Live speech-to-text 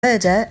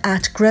Murder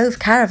at Grove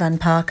Caravan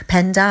Park,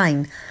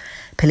 Pendine.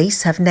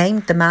 Police have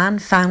named the man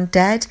found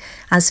dead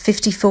as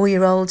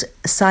 54-year-old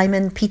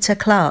Simon Peter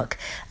Clark,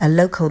 a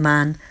local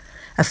man.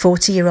 A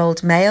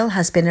 40-year-old male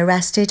has been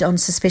arrested on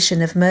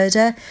suspicion of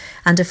murder,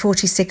 and a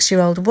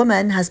 46-year-old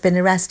woman has been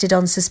arrested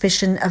on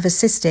suspicion of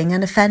assisting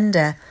an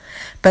offender.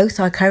 Both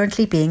are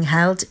currently being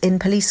held in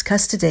police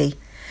custody.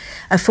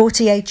 A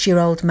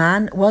 48-year-old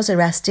man was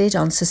arrested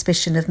on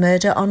suspicion of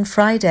murder on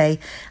Friday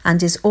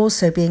and is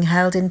also being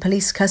held in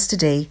police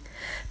custody.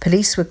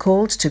 Police were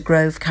called to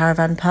Grove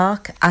Caravan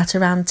Park at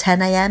around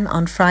 10 a.m.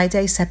 on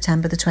Friday,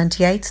 September the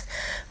 28th,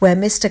 where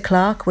Mr.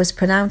 Clark was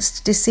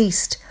pronounced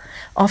deceased.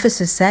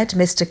 Officers said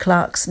Mr.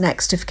 Clark's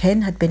next of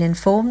kin had been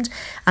informed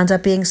and are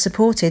being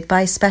supported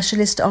by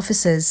specialist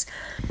officers.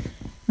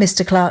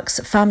 Mr. Clark's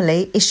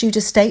family issued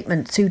a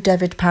statement to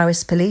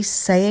Dyfed-Powys Police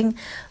saying,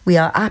 "We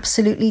are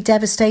absolutely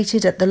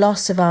devastated at the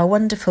loss of our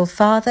wonderful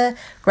father,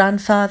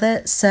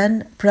 grandfather,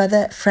 son,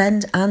 brother,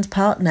 friend and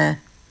partner."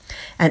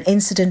 An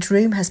incident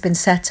room has been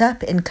set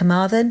up in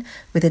Carmarthen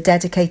with a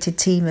dedicated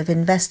team of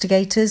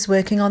investigators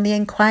working on the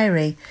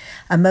inquiry.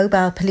 A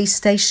mobile police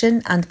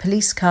station and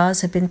police cars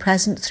have been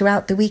present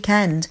throughout the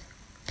weekend.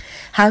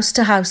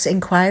 House-to-house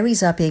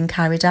inquiries are being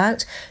carried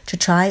out to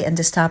try and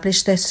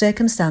establish the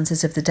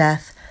circumstances of the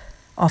death.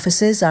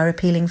 Officers are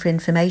appealing for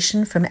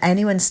information from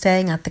anyone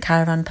staying at the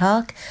caravan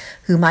park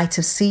who might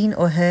have seen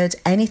or heard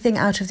anything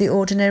out of the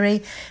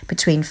ordinary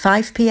between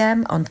 5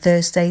 p.m. on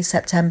Thursday,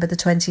 September the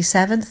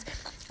 27th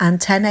and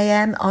 10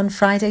 a.m. on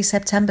Friday,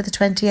 September the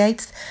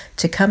 28th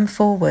to come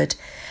forward.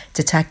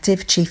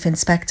 Detective Chief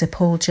Inspector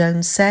Paul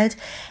Jones said,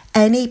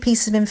 "Any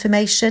piece of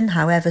information,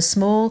 however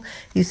small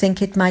you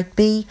think it might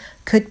be,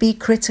 could be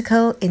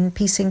critical in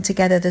piecing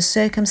together the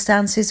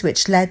circumstances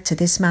which led to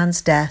this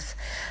man's death.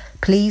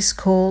 Please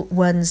call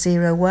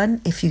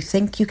 101 if you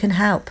think you can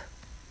help."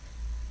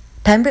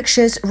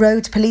 Pembrokeshire's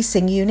Road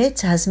Policing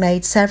Unit has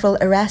made several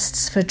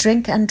arrests for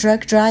drink and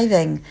drug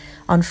driving.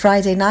 On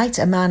Friday night,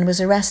 a man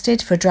was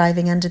arrested for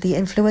driving under the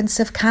influence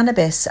of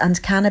cannabis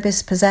and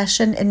cannabis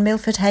possession in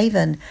Milford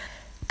Haven.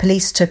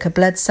 Police took a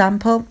blood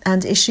sample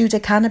and issued a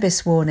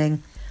cannabis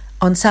warning.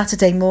 On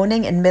Saturday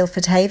morning in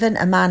Milford Haven,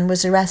 a man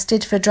was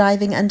arrested for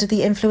driving under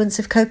the influence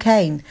of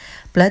cocaine.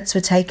 Bloods were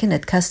taken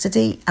at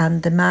custody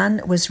and the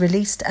man was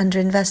released under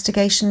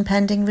investigation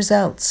pending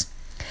results.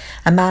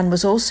 A man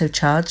was also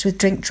charged with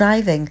drink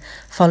driving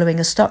following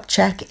a stop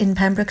check in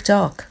Pembroke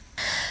Dock.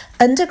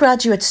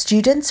 Undergraduate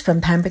students from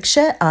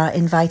Pembrokeshire are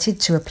invited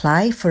to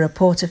apply for a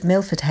Port of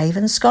Milford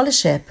Haven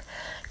scholarship.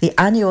 The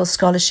annual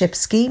scholarship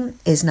scheme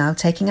is now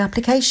taking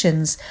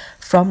applications,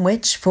 from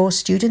which 4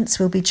 students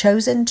will be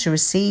chosen to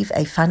receive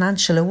a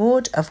financial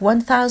award of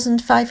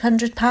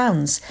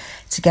 £1,500,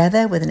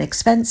 together with an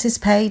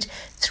expenses-paid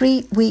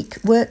 3-week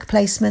work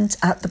placement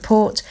at the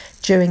port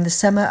during the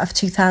summer of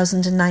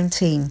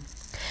 2019.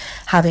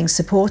 Having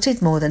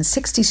supported more than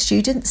 60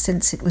 students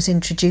since it was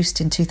introduced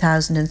in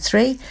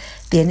 2003,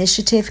 the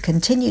initiative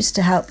continues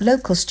to help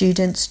local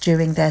students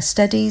during their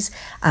studies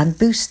and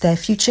boost their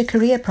future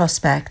career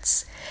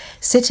prospects.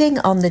 Sitting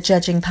on the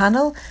judging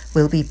panel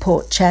will be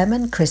Port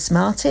Chairman Chris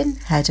Martin,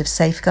 Head of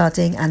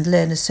Safeguarding and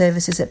Learner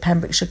Services at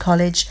Pembrokeshire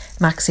College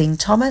Maxine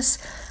Thomas,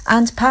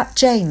 and Pat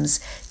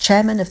James,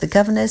 Chairman of the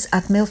Governors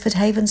at Milford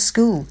Haven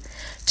School.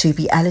 To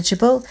be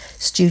eligible,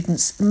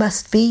 students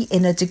must be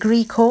in a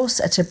degree course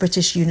at a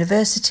British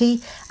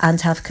university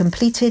and have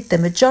completed the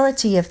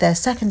majority of their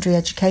secondary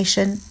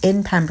education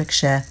in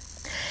Pembrokeshire.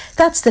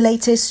 That's the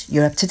latest.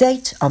 You're up to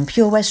date on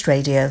Pure West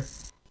Radio.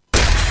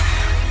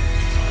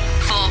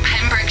 For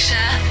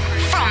Pembrokeshire,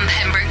 from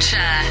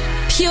Pembrokeshire,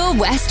 Pure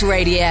West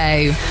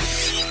Radio.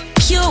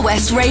 Pure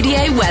West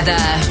Radio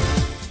weather.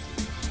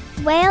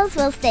 Wales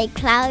will stay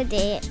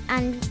cloudy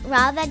and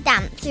rather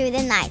damp through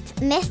the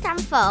night. Mist and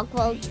fog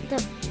will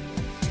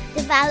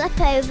develop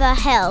over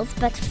hills,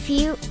 but a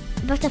few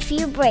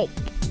breaks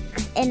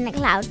in the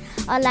cloud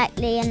are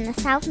likely in the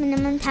south.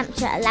 Minimum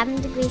temperature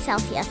 11 degrees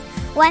Celsius.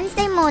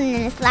 Wednesday morning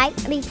is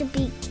likely to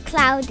be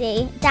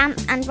cloudy, damp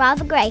and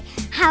rather grey.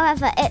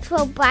 However, it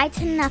will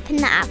brighten up in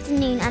the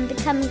afternoon and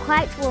become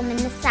quite warm in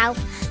the south.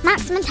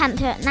 Maximum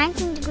temperature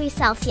 19 degrees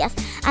Celsius.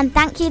 And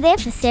thank you there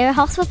for Sarah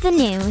Hoss with the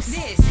news.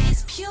 This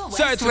is Pure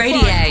West Radio.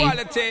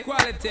 Quality.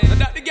 And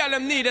that the girl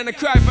them need and I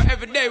cry for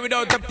every day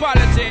without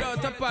apology.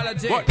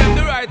 What them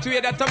the right way,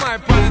 that's my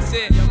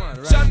policy.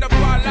 Shonda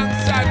Paul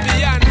alongside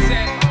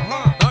Beyonce.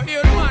 Now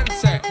hear the man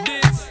say,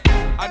 this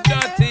a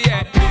dirty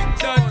yeah,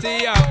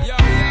 dirty yeah,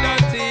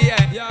 dirty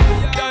yeah,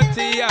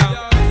 dirty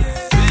yeah.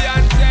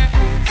 Beyonce,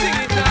 sing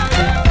it now.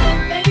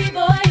 Baby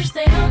boy, you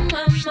stay on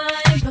my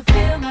mind,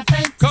 fulfill my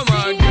fantasy. Come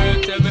on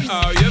girl, tell me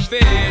how you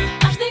feel.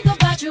 I think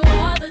about you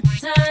all the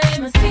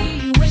time, I see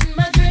you in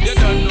my dreams. You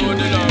don't know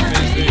the love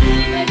is real.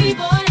 Baby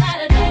boy, not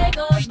a day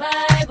goes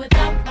by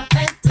without my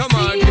fantasy. Come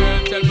on girl,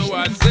 tell me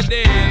what's the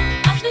deal.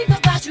 I think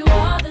about you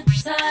all the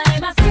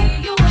time, I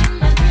see you in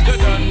my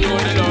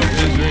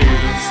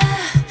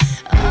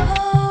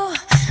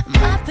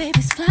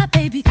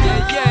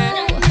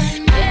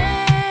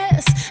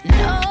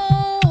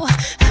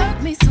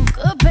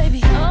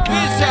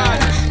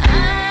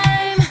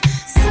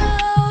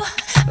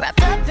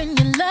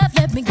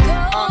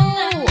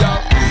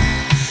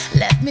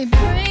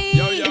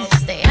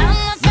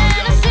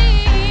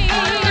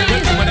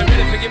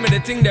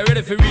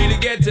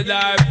get to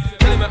life.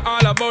 Tell me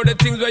all about the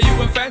things where you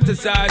were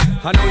fantasize.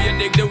 I know you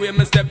dig the way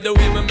me step, the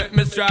way me make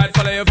me stride.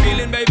 Follow your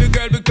feeling, baby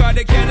girl, because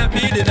they cannot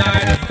be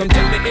denied. Come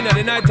tell me in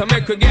the night, I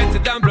make her get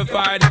it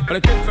amplified. But I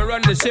quit for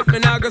run the ship, me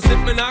now go slip,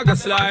 me now go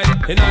slide.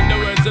 In other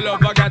words, the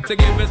love I got to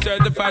give it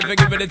certified. For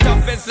give it the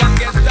toughest,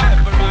 longest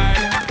time for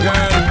ride,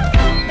 girl.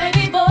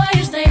 Baby boy,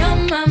 you stay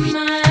on my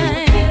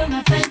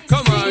mind.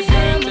 Come on,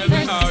 girl, tell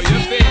me how you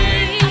feel.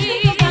 I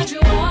think about you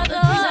all the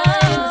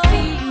time. I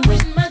see you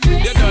in my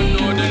dreams. You don't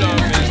know the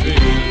love is real.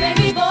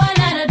 Baby boy,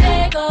 not a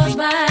day goes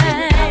by.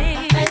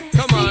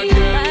 Come on,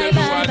 girl, tell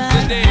me what's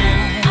the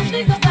deal. I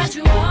think about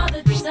you all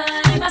the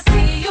time. I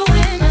see you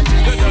in my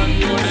dreams. You don't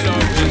know the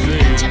love is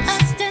real.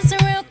 Us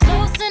dancing real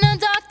close in a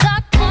dark,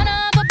 dark corner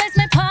of a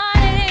basement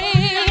party.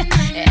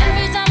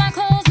 Every time I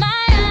close my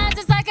eyes,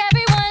 it's like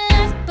everyone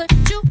left but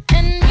you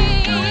and me.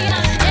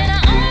 In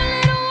our own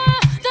little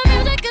world, the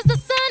music is the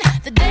sun.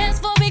 The dance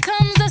floor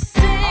becomes the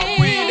sea.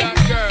 We that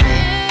girl.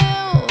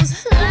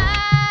 Feels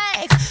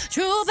like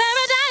true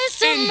paradise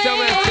to Sing to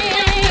me.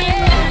 me.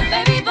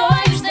 Baby boy,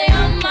 you stay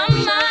on my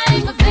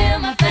mind, fulfill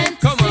my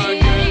fantasy. Come on,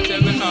 girl,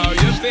 tell me how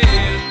you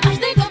feel. I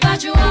think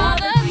about you all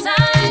the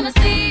time. I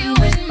see you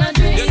in my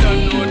dreams. You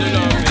don't know the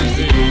love is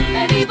real.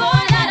 Baby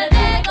boy, not a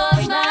day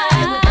goes by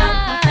without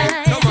my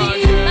fantasy. Come on,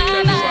 girl,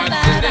 tell me what's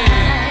the deal.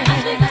 I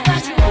think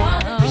about you all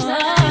the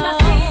time. I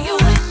see you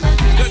in my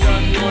dreams. You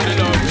don't know the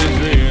love is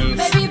real.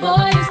 Baby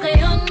boy, you stay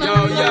on my Yo,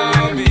 yo,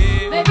 mind. me.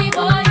 Baby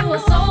boy, you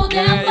are so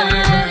damn Yeah,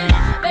 yeah,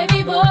 fine. Baby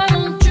boy,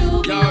 won't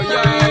you be Yo,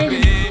 yo, mine?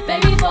 me.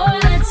 Baby boy,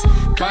 let's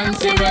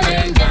continue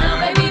it down.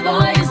 Baby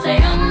boy, you stay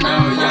on my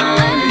Yo, yo,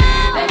 mind. me.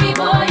 Baby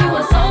boy, you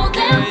are so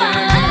damn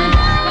fine.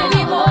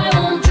 Baby boy,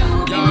 won't you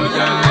be Yo,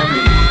 yo, mine?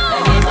 me.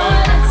 Baby boy,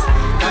 let's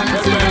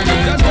It's continue a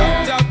it top,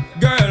 down. top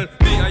girl.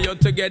 Me and you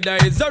together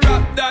is a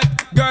rap that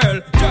girl.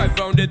 Drive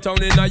round the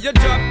town in a your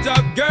drop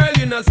top girl.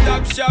 You no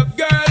stop shop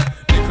girl.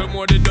 Little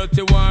more the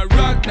dirty one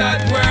rock that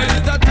world.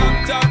 It's a top,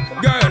 top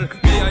girl.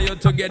 Me and you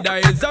together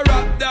is a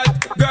rap that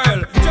girl.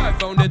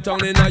 Drive round the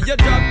town in a your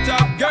drop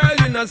top girl.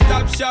 You no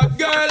stop shop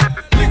girl.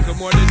 Little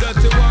more the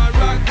dirty one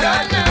rock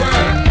that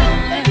world.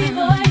 Baby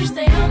boy, you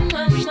stay on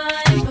my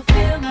mind,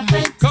 fulfill my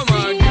fantasy. Come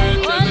on,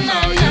 girl, tell me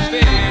how you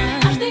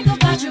feel. I think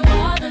about you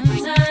all the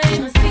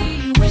time. I see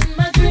you in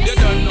my dreams. You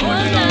don't know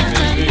the love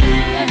is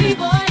real. Baby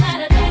boy, not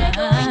a day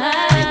goes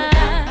by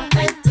without my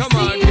fantasy. Come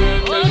on, girl,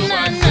 tell me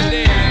what's the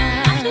deal.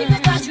 I think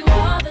about you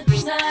all the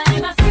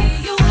time. I see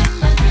you in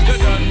my You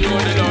dreams. don't know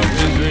the love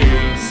is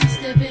real. She's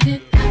stepping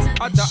it,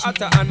 Atta,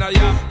 atta,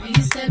 anaya.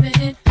 he's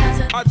stepping it,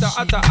 Atta,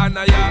 atta,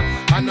 anaya.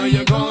 I know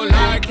you gon'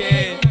 like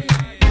it.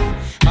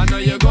 I know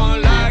you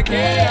gon' like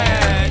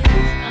it.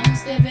 I'm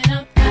stepping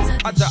up,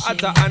 Atta,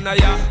 atta,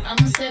 anaya.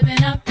 I'm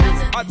stepping up,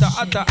 Atta,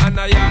 atta,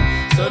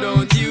 anaya. So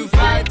don't you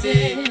fight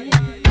it.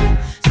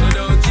 So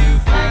don't you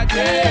fight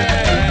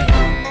it.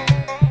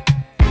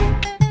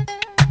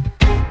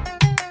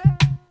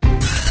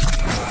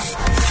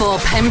 For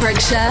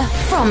Pembrokeshire,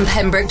 from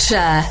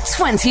Pembrokeshire,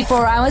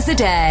 24 hours a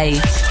day.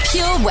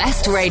 Pure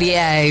West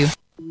Radio.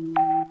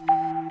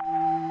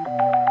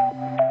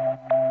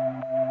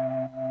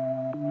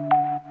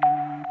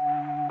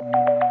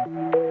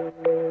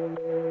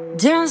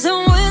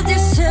 Dancing with your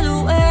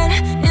silhouette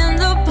in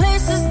the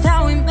places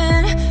that we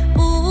met.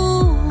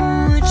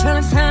 Ooh,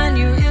 trying to find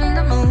you in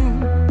the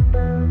moon.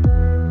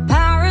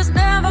 Paris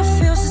never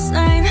feels the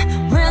same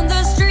when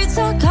the streets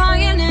all call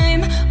your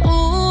name.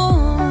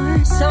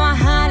 Ooh, so I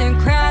hide in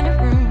crowded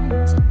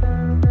rooms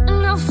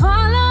and I'll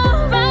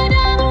follow right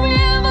down the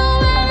river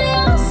where the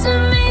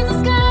ocean meets the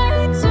sky.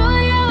 To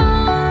you,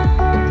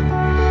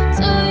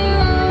 to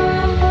you.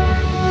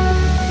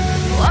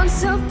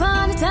 Once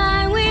upon a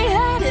time we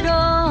had it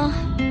all.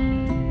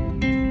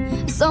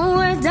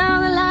 Somewhere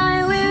down the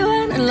line we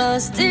went and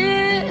lost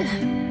it.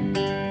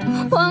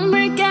 One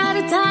break at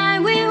a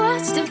time we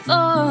watched it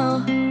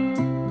fall.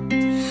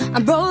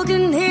 I'm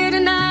broken here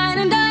tonight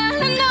and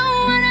darling, no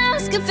one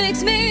else can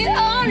fix me.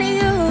 Only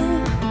you,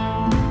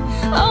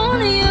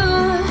 only you.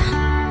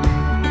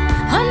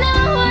 Oh, no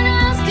one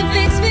else can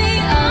fix me.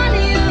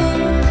 Only you,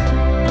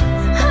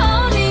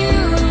 only you,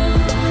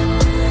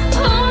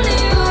 only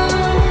you.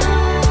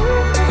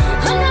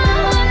 Oh, no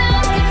one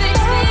else can fix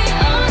me.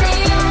 Only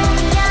you.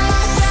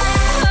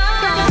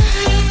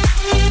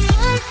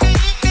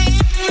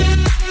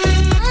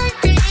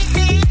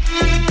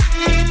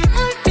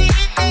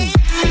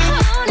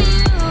 Only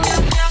you.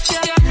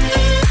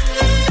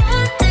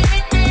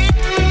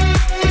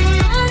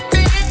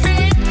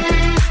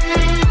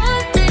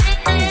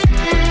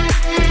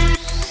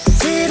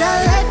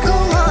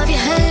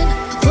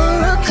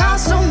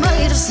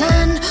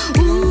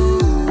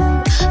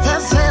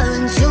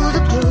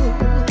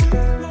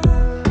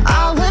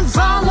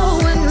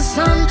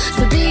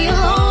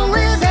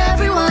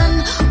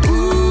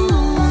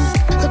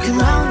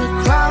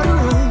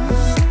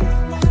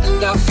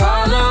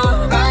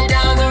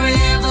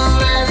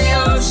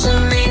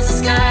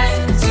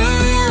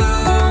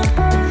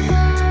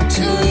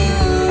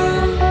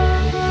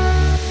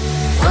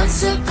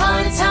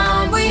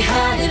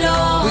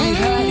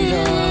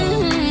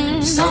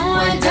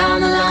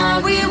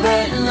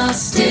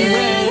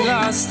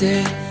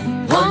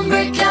 One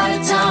brick at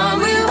a time,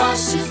 we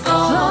watched it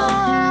fall.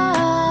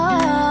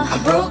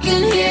 I'm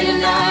broken here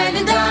tonight,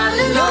 and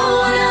darling, no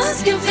one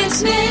else can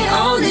fix me.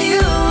 Only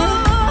you,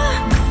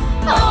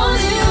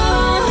 only you,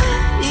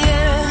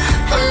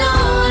 yeah. And no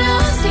one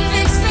else can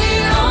fix me.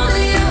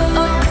 Only you,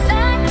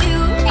 like you,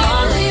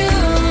 only you.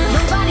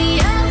 Nobody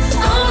else,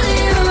 only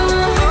you.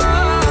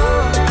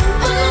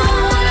 And no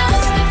one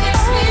else can fix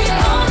me.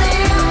 Only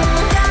you.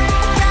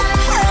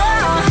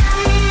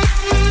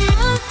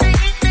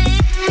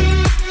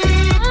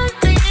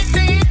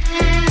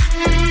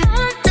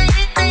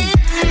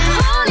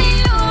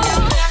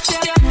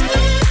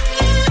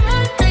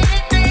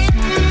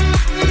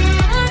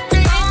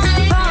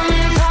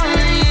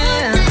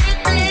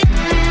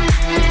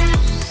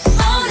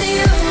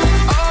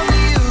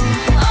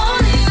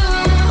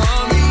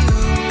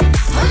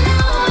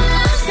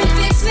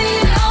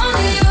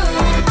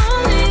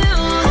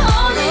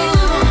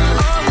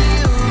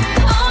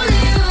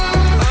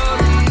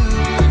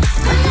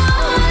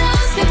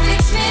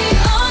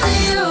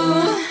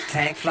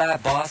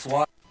 Boss,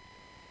 what?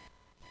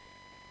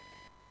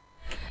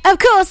 Of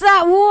course,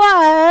 that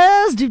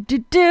was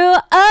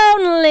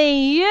Only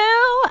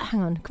You.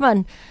 Hang on, come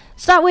on.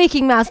 Start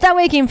Waking, Mouse. Start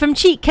Waking from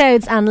Cheat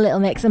Codes and Little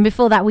Mix. And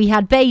before that, we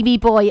had Baby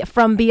Boy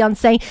from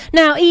Beyonce.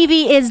 Now,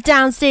 Evie is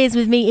downstairs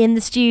with me in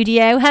the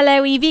studio.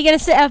 Hello, Evie. Going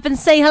to sit up and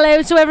say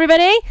hello to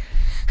everybody?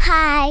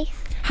 Hi.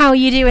 How are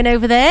you doing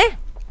over there?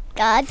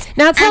 Good.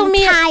 Now, tell I'm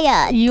me...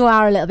 tired. You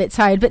are a little bit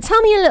tired, but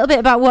tell me a little bit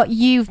about what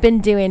you've been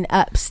doing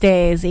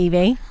upstairs,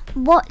 Evie.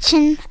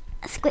 Watching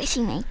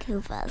squishy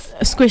makeovers.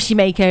 Squishy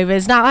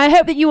makeovers. Now, I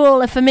hope that you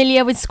all are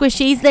familiar with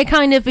squishies. They're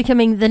kind of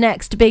becoming the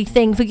next big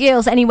thing for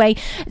girls anyway.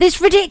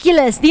 It's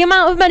ridiculous, the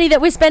amount of money that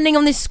we're spending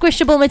on these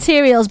squishable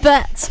materials,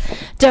 but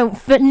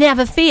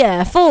never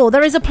fear, for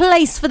there is a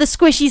place for the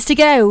squishies to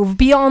go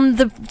beyond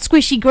the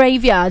squishy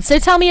graveyard. So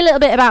tell me a little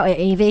bit about it,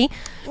 Evie.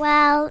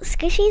 Well,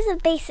 squishies are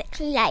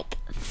basically like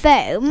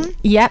foam.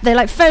 Yep, they're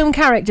like foam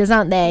characters,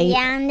 aren't they?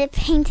 Yeah, and they're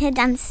painted,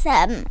 and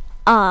some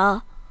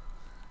are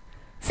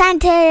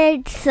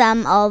scented,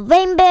 some are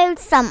rainbows,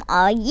 some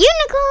are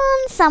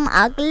unicorns, some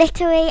are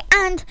glittery,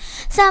 and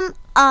some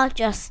are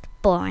just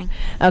boring.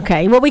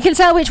 Okay, well, we can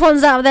tell which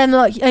ones out of them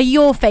are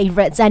your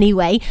favourites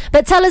anyway,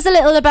 but tell us a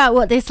little about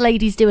what this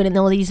lady's doing in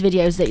all these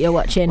videos that you're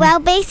watching. Well,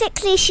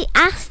 basically, she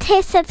asked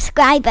her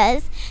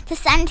subscribers to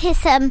send her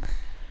some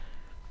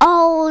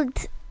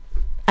old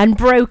and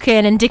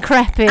broken and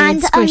decrepit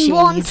and squishies.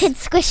 Unwanted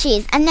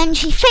squishies, and then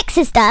she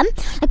fixes them,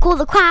 like all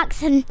the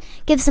cracks, and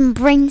gives them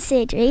brain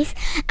surgeries,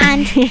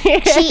 and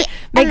she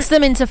makes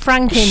them into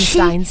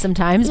Frankenstein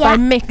sometimes by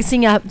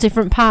mixing up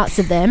different parts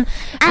of them,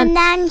 and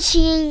then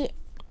she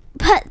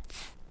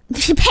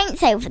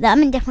paints over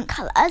them in different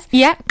colours.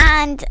 Yeah.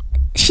 And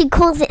she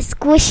calls it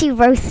squishy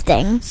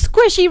roasting.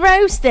 Squishy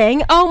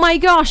roasting? Oh my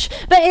gosh.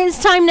 But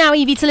it's time now,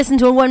 Evie, to listen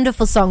to a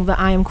wonderful song that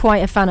I am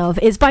quite a fan of.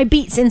 It's by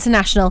Beats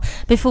International,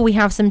 before we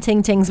have some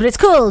ting-tings. But it's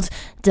called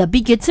Dub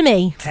Be Good To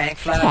Me. Tank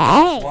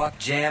fly, walk,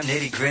 jam,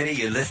 nitty gritty.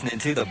 You're listening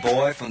to the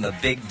boy from the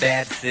big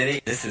bad city.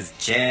 This is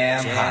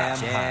Jam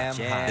Hot.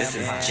 This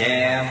is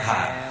Jam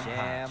Hot.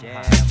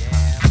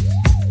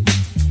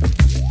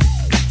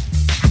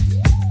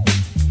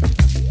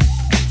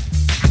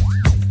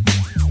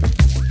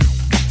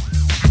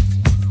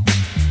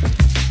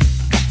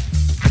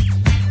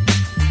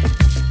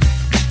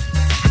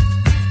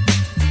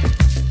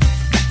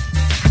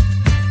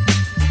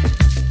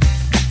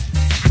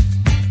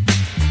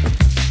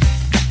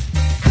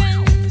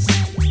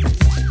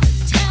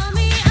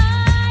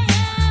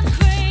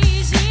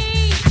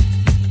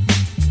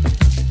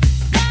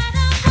 That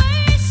I'm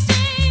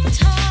wasting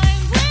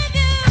time.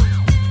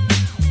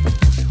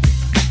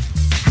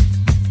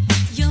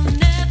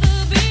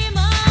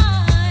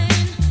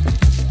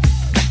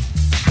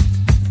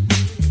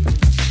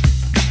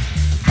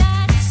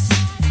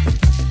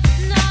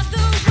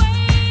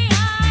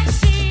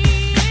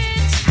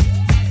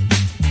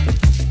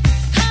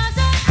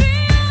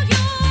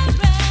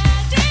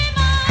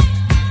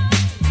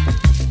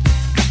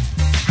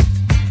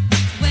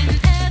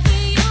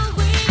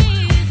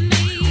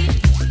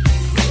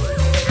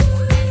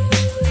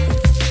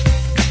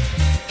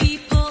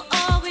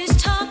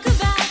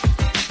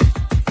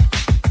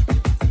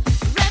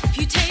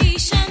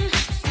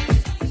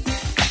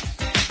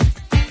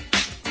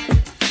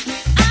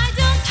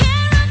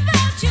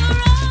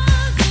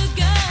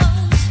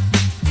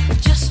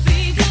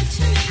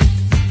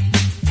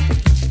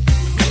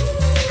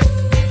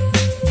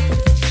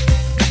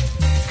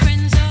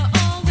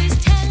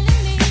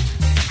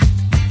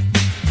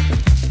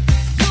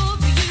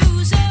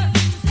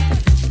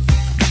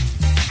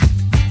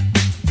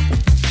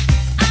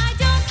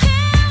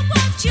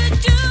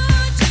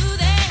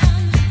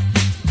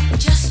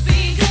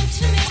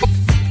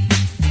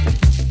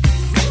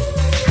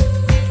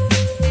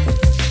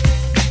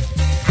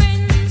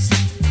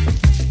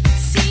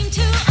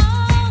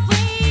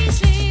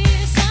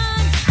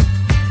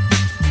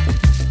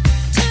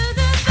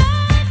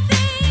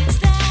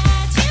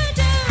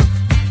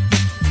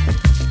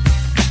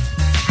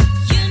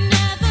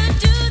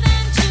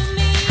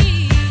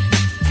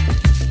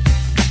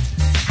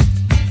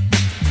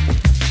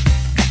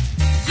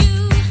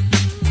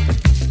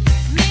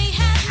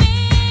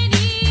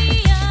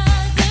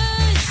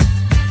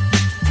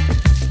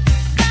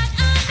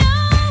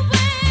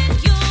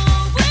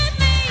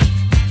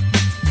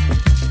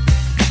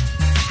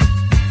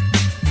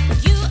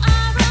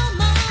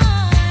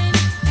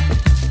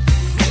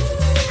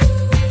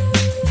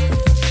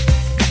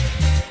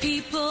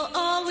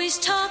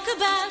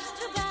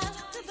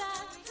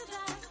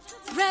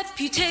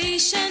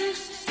 conversation.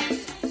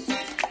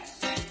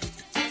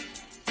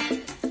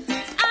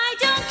 I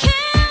don't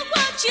care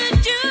what you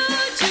do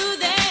to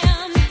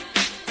them,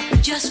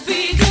 just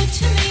be good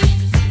to me.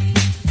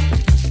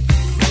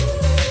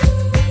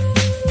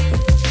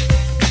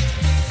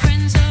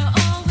 Friends are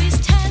always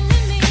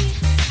telling me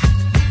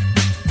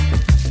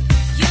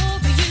you're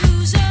a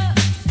user.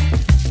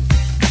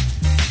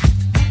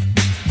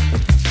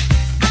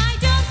 I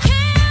don't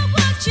care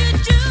what you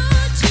do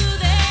to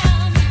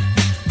them,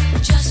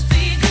 just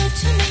be good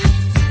to me.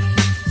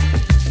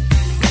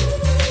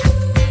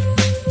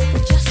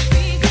 Just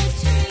be good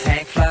to me.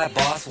 Tank fly,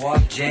 boss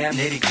walk, jam,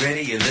 nitty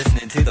gritty. You're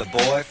listening to the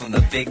boy from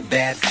the big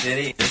bad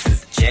city. This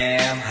is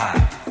Jam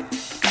Hot.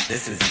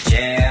 This is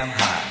Jam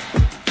Hot.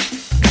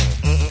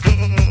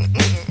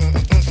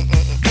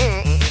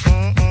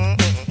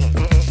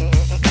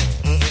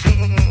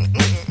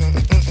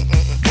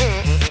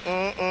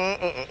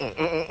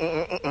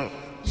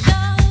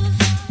 Love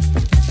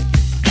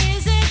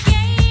is a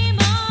game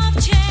of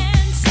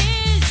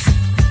chances,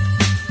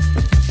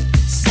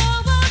 so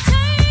I'll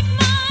take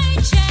my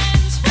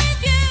chance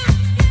with you.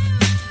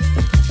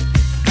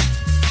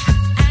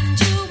 And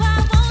you, I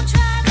won't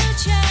try to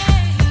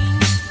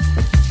change.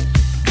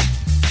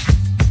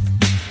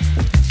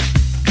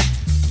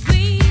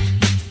 We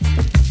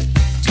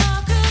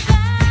talk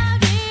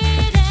about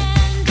it,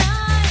 and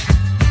I'd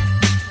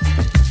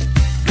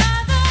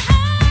rather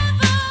have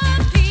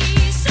a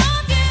piece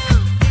of you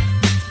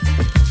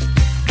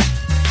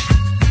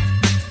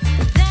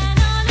than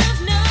all of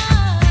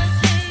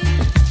nothing.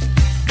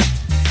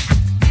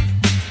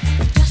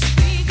 Just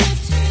be good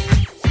to me.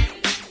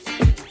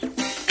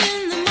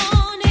 In the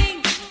morning,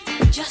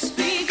 just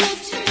be good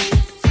to me.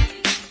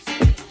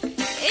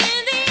 In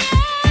the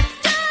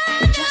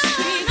afternoon, just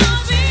be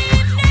good to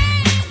me.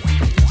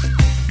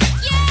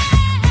 Yeah,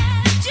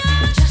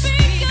 just be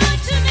good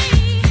to me.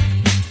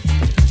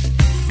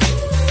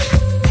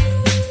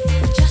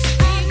 Just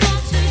be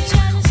not the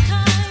jealous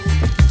kind.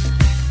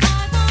 I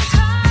won't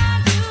tie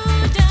you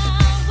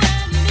down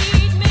when you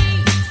need me.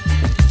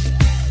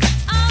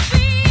 I'll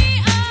be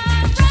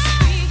around.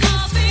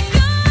 I'll be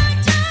good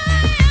to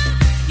you.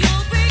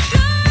 You'll be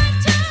good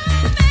to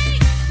me.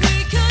 We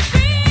could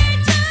be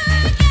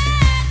together.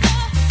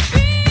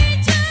 Be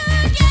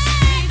together. Just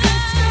be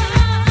good to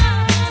me.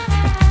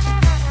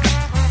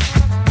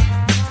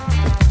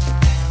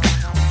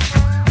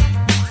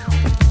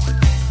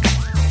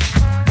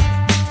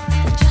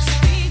 Just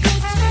be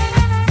good to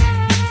me.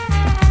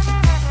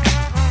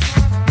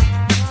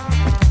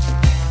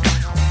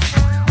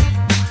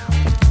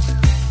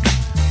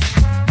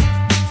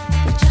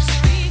 Just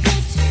be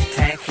good to me.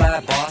 Tank fly,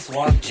 boss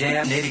walk,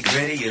 jam, nitty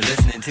gritty. You're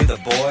listening to the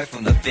boy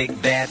from the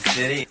big bad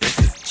city. This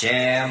is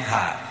Jam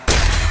Hot.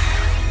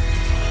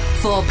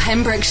 For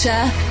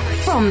Pembrokeshire,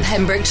 from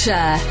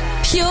Pembrokeshire,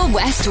 Pure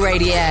West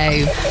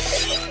Radio.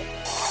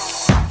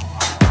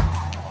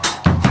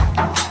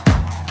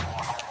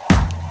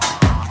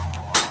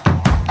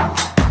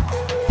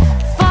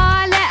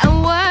 Four-letter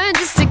word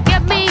just to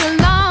get me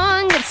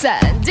along. It's a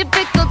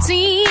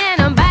difficulty,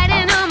 and I'm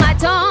biting on my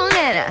tongue,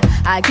 and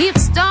I keep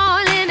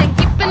stalling and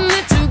keeping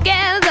it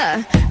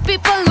together.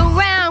 People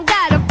around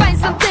gotta find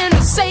something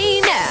to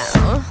say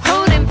now.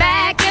 Holding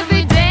back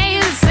every day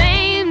the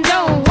same.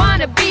 Don't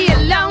wanna be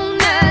alone.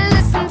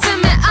 Listen to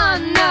me, oh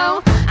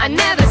no. I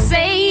never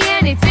say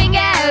anything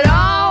at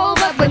all,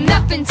 but with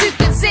nothing to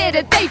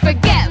consider, they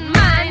forget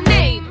my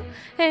name.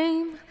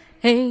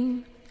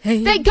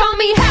 They call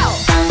me Hell.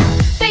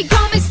 They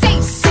call me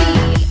Stacy.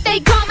 They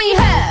call me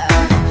her.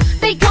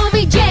 They call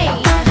me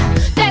Jane.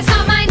 That's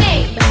not my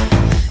name.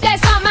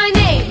 That's not my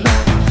name.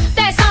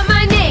 That's not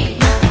my name.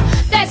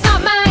 That's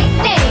not my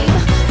name.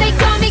 They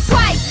call me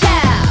Quiet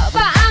Girl,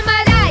 but I'm a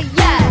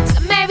riot.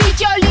 Mary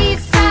Jo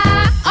Lisa,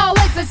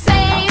 always the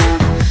same.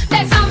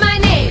 That's not my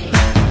name.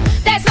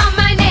 That's not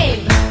my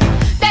name.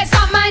 That's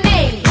not my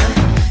name.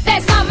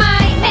 That's not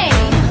my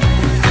name.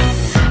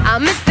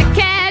 I'm Mr.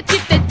 Catch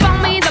if they throw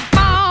me the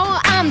ball.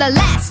 I'm the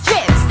last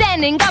trip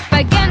standing up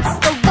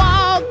against the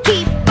wall.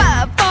 Keep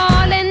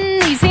falling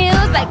these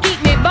hills that keep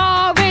me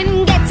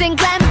boring. Getting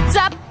clamped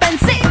up and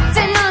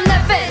sitting on the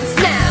fence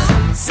now.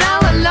 So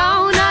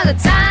alone all the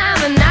time,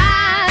 and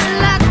I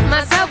lock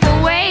myself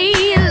away.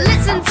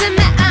 Listen to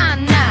me,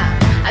 I'm not.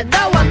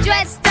 Though I'm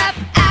dressed up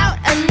out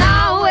and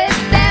all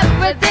with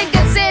everything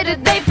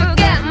considered, they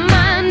forget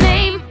my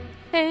name.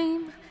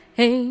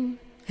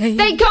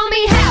 They call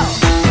me Hell.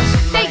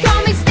 They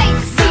call me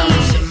Stacy.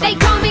 They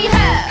call me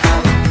her.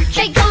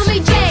 They call me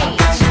Jane.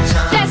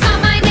 That's not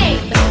my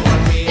name.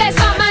 That's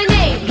not my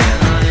name.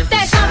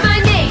 That's not my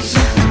name.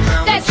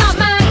 That's not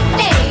my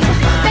name.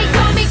 They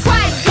call me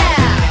Quiet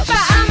Girl,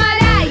 but I'm a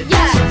riot.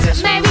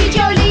 Mary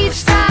Jo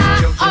Lisa,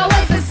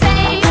 always the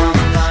same.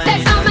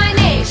 That's not my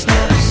name.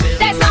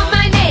 That's not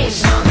my name.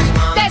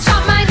 That's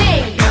not my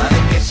name.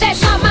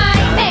 That's not my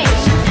name.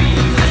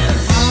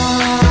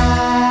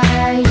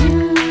 Are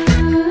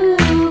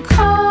you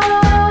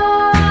call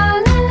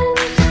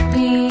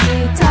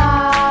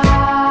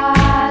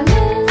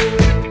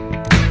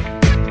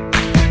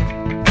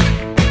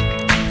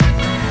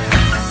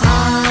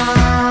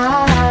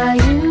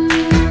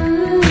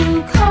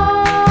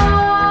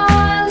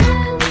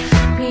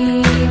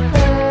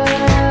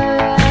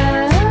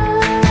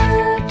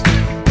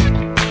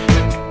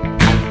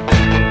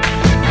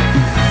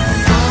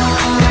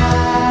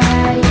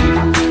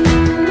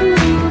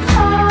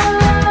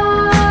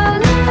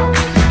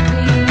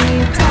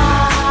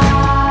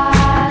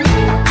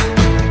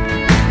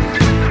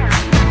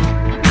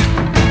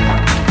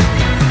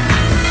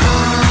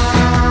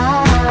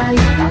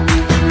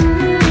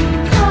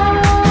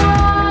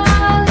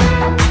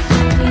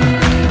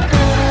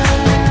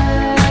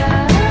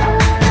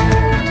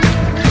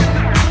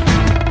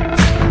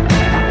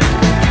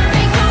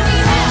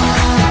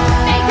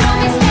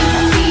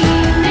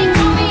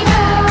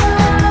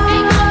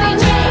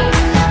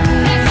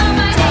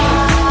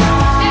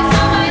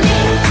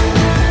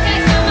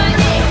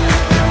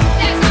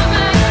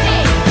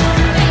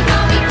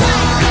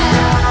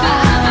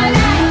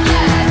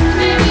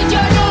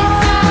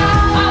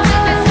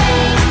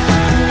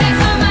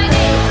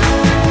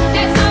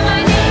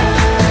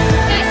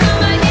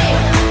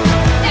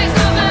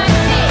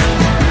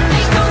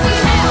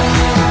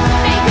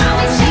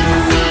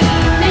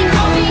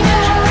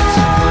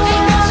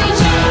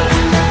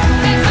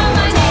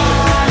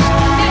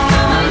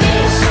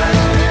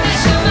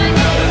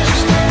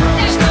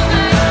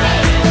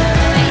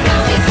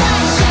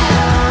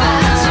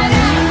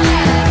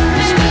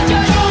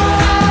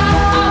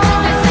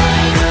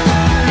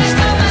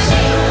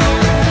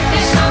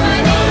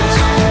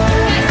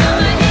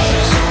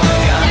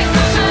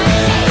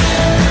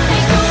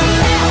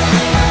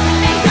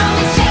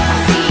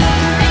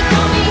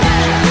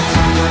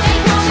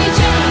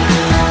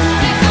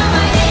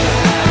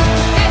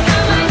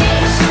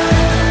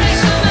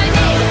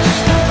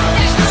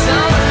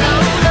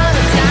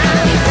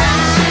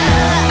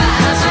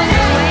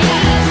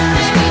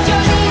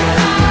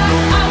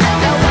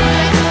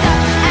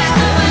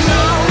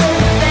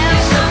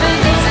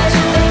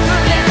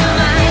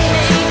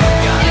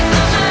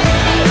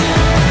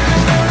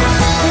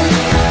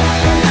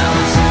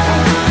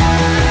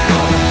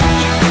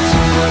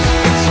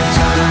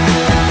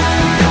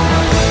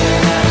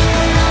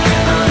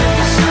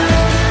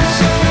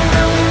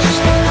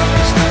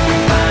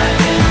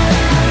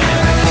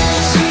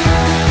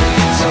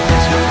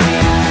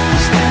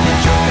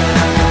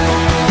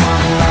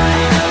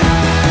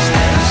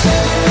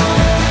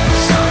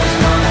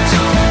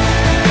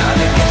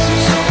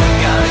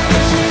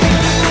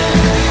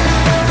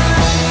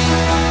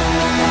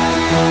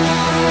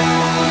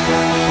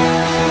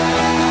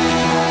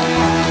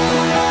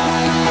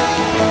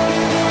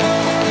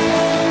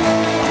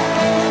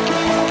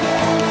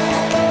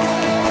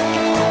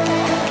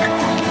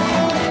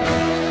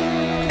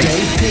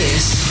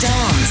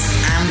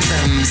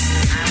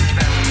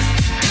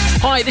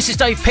this is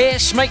Dave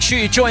Pearce. Make sure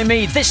you join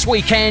me this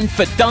weekend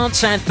for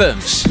Dance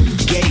Anthems.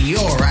 Get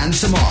your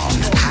anthem on.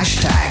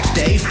 Hashtag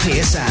Dave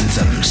Pearce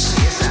Anthems.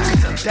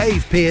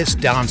 Dave Pearce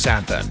Dance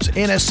Anthems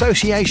in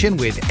association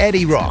with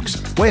Eddie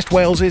Rocks, West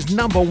Wales's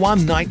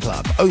 #1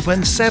 nightclub,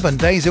 open 7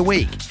 days a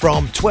week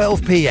from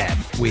 12 p.m.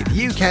 with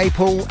UK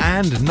pool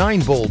and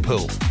 9-ball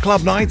pool.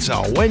 Club nights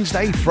are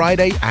Wednesday,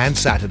 Friday and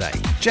Saturday.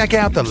 Check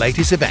out the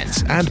latest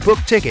events and book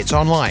tickets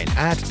online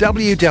at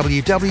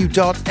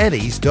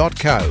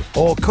www.eddies.co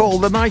or call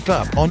the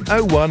nightclub on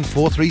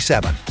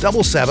 01437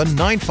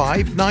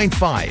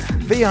 779595.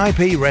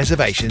 VIP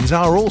reservations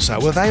are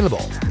also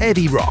available.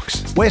 Eddie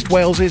Rocks, West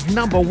Wales's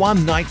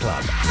 #1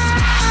 nightclub.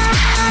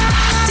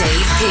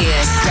 Dave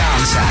Pearce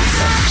Dance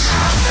Anthems.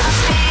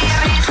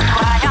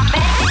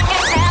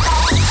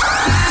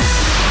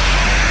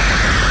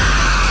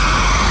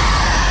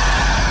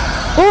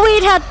 Well,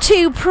 we'd had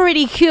 2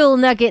 pretty cool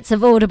nuggets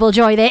of audible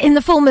joy there in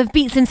the form of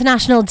Beats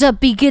International, Dub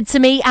Be Good To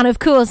Me, and of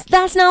course,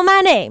 That's Now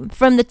My Name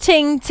from the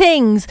Ting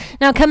Tings.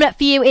 Now, coming up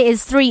for you, it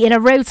is 3 in a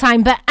row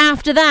time, but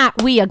after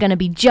that, we are going to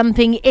be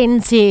jumping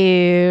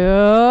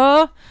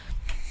into...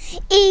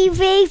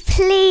 Evie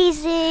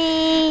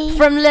Pleasy.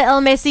 From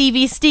little Miss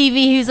Evie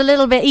Stevie, who's a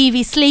little bit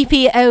Evie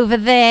Sleepy over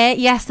there.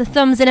 Yes, the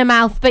thumb's in her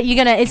mouth, but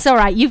it's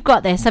alright, you've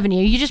got this, haven't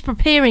you? You're just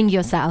preparing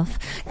yourself,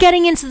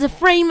 getting into the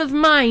frame of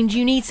mind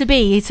you need to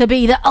be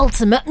the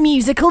ultimate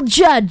musical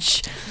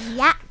judge.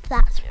 Yep,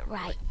 that's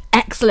right.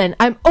 Excellent.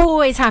 I'm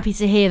always happy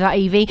to hear that,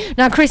 Evie.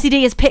 Now, Chrissy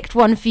D has picked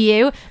one for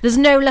you. There's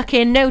no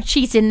looking, no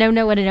cheating, no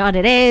knowing what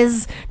it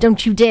is.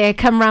 Don't you dare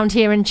come round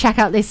here and check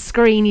out this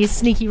screen, you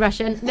sneaky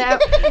Russian. No.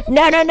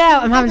 No.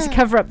 I'm having to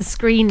cover up the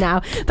screen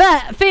now.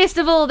 But first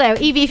of all, though,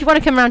 Evie, if you want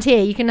to come round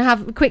here, you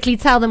can quickly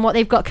tell them what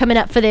they've got coming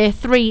up for their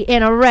 3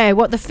 in a row.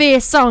 What the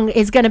first song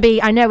is going to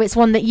be. I know it's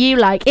one that you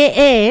like. It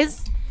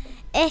is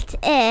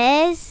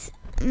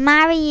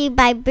Marry You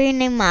by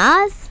Bruno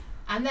Mars.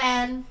 And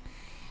then...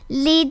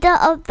 Leader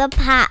of the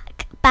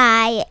Pack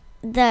by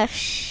the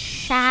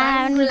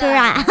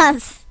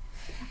Shangri-Las.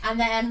 And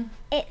then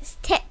it's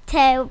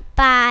Tiptoe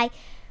by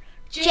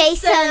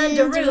Jason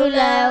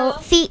Derulo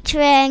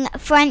featuring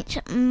French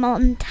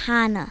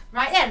Montana.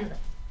 Right then.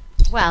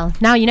 Well,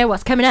 now you know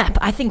what's coming up.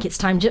 I think it's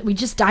time we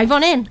just dive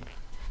on in.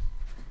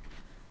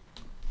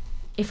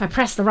 If I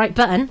press the right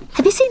button.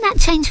 Have you seen that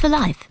Change for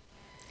Life?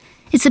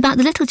 It's about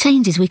the little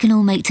changes we can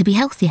all make to be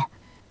healthier.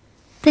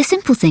 They're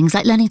simple things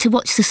like learning to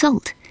watch the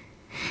salt.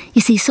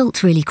 You see,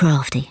 salt's really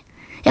crafty.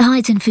 It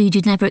hides in food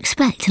you'd never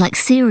expect, like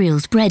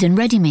cereals, bread and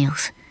ready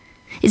meals.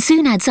 It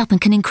soon adds up and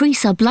can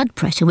increase our blood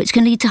pressure, which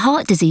can lead to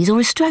heart disease or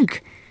a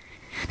stroke.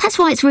 That's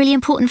why it's really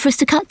important for us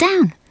to cut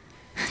down.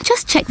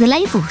 Just check the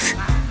labels.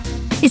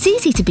 It's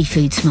easy to be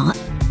food smart.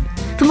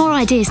 For more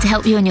ideas to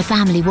help you and your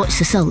family watch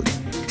the salt,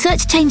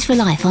 search Change for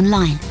Life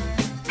online.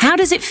 How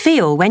does it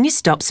feel when you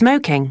stop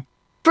smoking?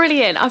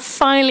 Brilliant, I've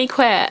finally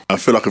quit. I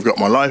feel like I've got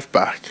my life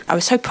back. I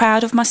was so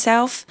proud of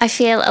myself. I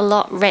feel a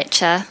lot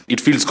richer.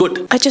 It feels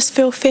good. I just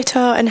feel fitter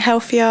and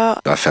healthier.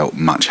 I felt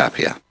much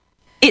happier.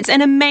 It's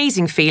an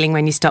amazing feeling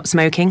when you stop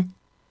smoking.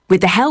 With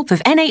the help of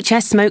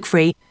NHS Smoke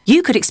Free,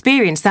 you could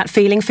experience that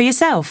feeling for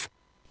yourself.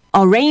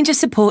 Our range of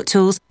support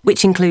tools,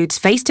 which includes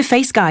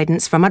face-to-face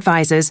guidance from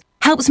advisors,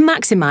 helps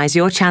maximise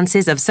your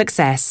chances of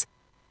success.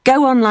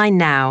 Go online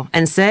now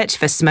and search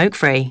for Smoke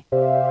Free.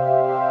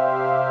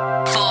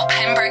 For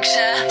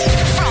Pembrokeshire,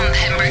 from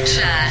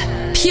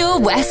Pembrokeshire, Pure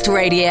West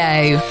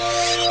Radio.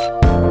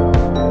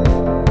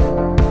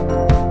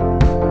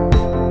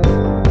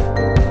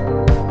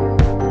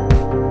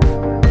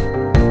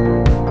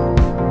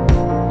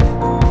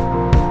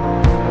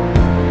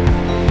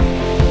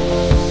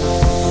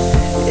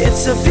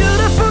 It's a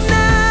beautiful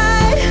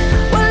night.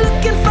 We're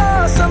looking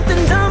for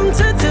something dumb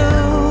to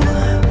do.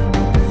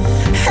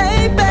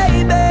 Hey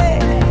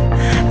baby,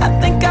 I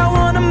think I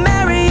wanna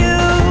marry you.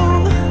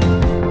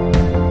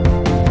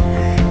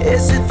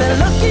 Is it the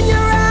look in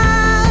your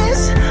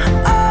eyes,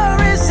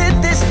 or is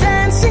it this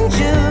dancing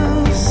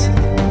juice?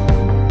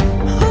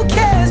 Who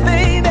cares,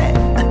 baby?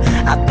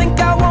 I think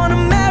I wanna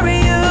marry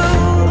you.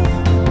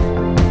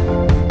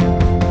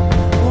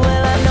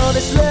 Well, I know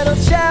this little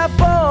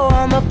chapel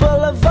on the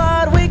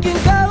boulevard we can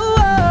go.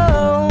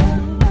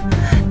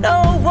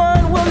 No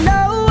one will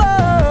know.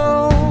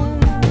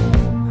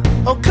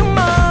 Oh, come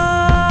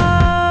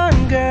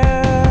on,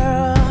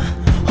 girl.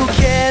 Who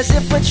cares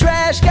if we're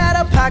trash? Got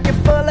a pocket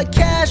full of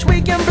cash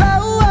we can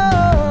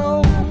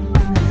blow.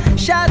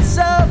 Shots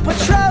of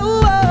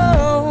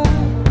Patrol,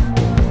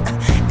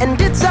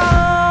 and it's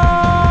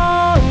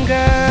on,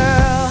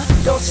 girl.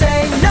 Don't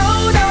say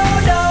no, no,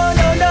 no,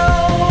 no, no.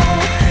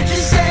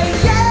 Just say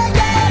yeah,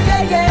 yeah,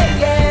 yeah,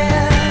 yeah,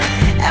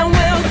 yeah. And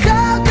we'll go,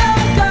 go,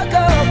 go,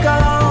 go, go.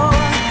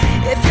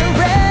 If you're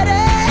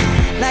ready,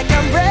 like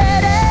I'm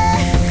ready.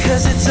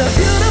 'Cause it's a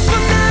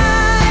beautiful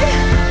night.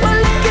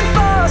 We're looking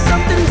for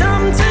something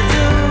dumb to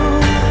do.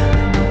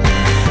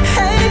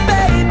 Hey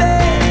baby,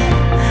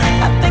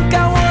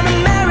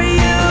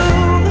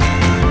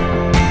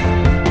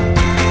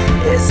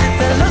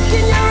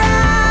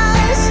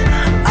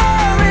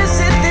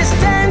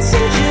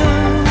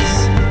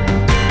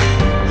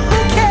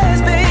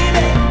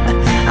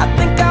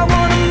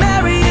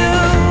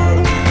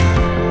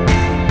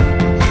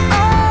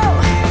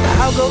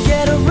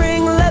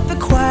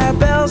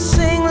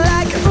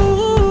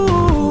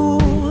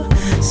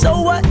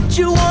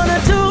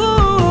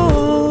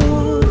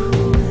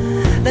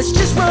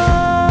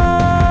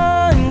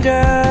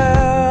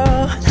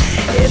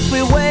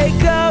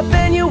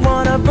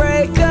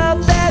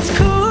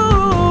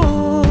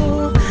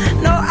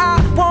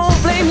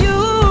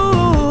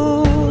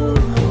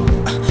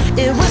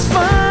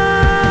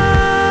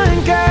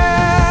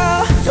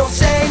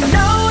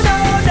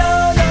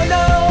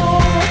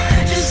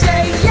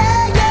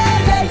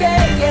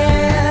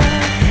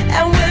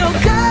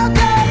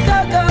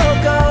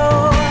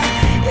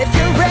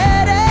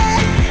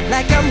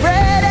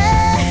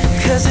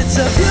 It's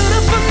a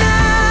beautiful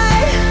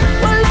night.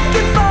 We're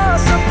looking for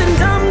something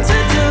dumb to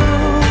do.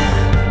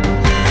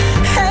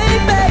 Hey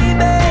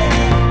baby,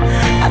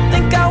 I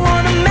think I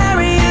wanna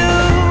marry you.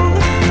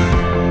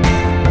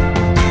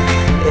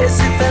 Is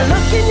it the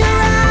look in your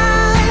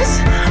eyes,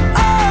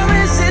 or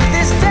is it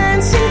this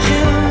dancing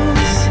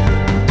juice?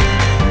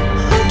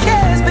 Who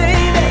cares,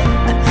 baby?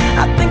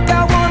 I think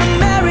I wanna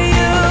marry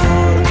you.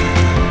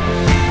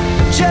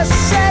 Just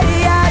say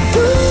I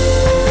do.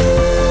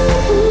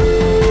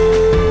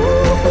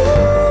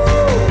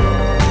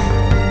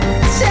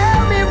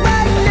 Tell me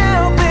right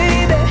now,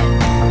 baby.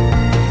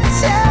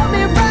 Tell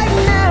me right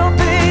now,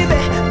 baby.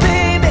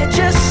 Baby,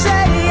 just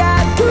say I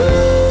do.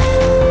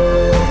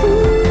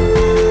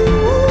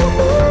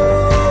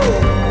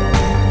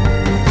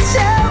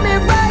 Tell me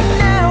right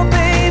now,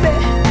 baby.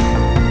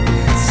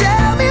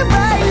 Tell me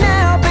right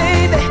now,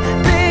 baby.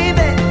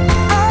 Baby,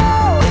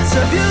 oh, it's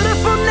a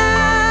beautiful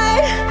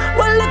night.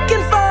 We're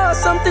looking for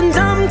something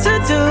dumb to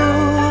do.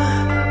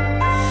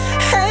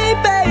 Hey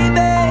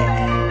baby,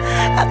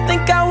 I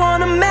think I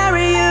wanna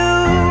marry you.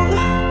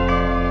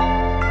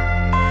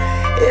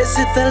 Is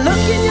it the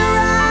look in your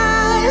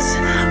eyes,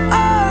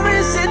 or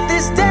is it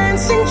this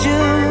dancing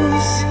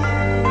juice?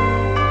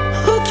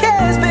 Who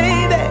cares,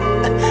 baby?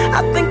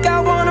 I think I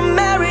wanna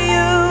marry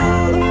you.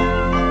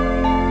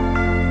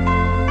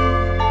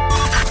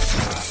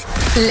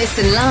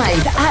 Listen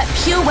live at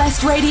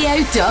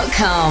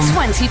purewestradio.com.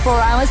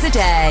 24 hours a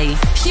day.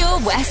 Pure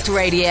West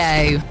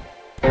Radio.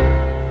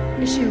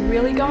 Is she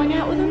really going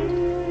out with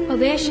him? Well,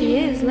 there she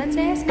is. Let's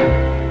ask her.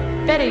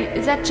 Betty,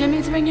 is that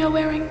Jimmy's ring you're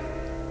wearing?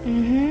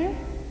 Mm-hmm.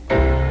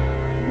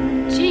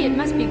 Gee, it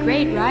must be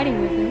great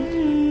riding with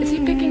him. Is he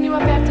picking you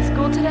up after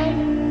school today?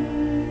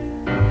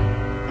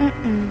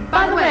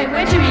 By the way,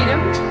 where'd you meet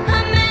him?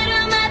 I met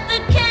him at the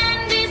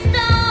candy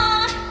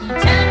store. You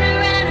turned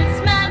around and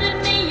smiled at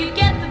me. You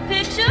get the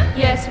picture?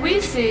 Yes,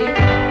 we see.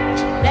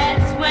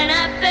 That's when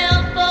I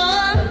fell for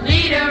the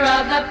leader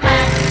of the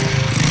pack.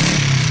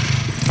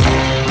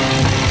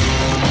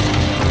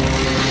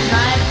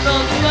 My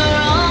folks were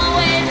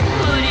always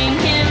putting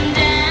him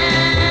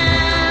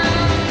down.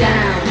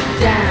 Down,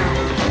 down.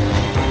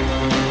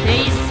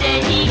 They said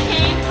he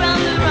came from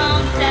the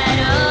wrong side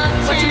of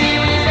town. What you mean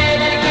when you say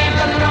that he came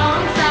from the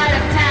wrong side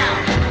of town?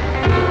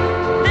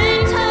 They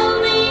told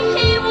me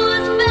he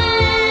was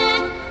bad,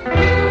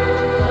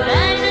 but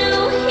I knew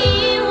he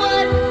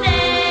was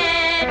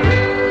sad.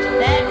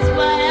 That's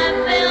why I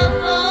fell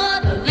for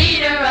the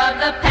leader of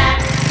the pack.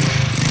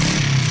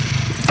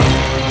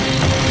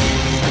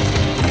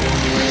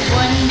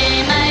 One day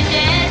my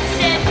dad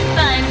said,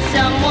 find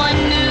someone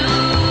new.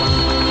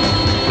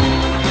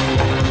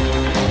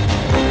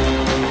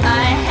 I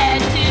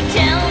had to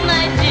tell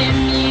my Jim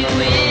you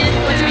with.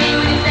 What you mean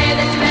when you say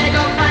that you better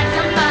go find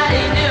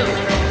somebody new?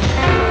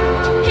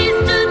 He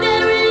stood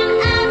there and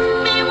asked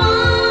me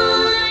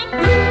why,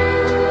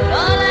 but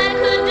all I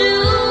could do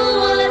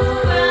was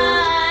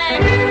cry.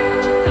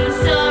 I'm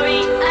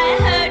sorry I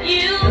hurt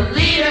you,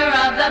 leader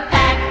of the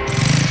pack.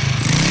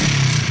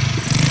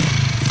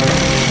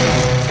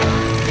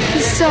 He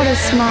sort of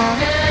smiled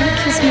and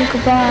kissed me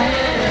goodbye.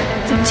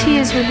 The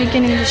tears were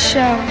beginning to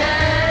show.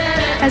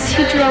 As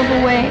he drove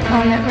away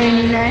on that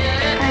rainy night,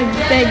 I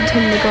begged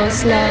him to go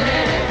slow.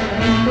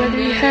 Whether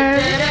he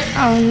heard,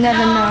 I'll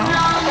never know.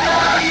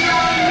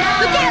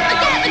 Look out,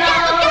 look out, look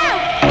out, look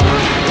out!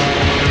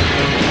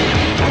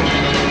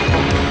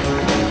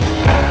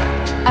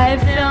 I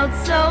felt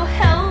so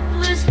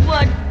helpless,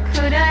 what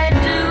could I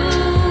do?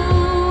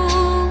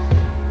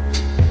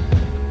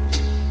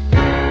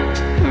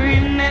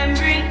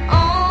 Remembering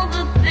all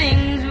the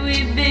things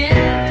we've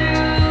been through.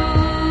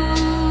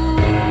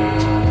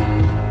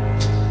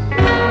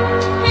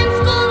 In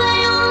school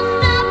they all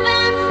stop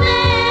and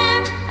stare.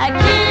 I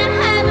can't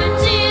have her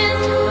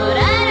tears, but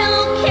I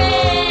don't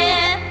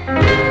care.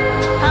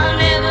 I'll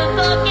never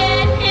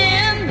forget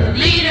him, the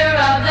leader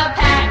of the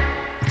pack.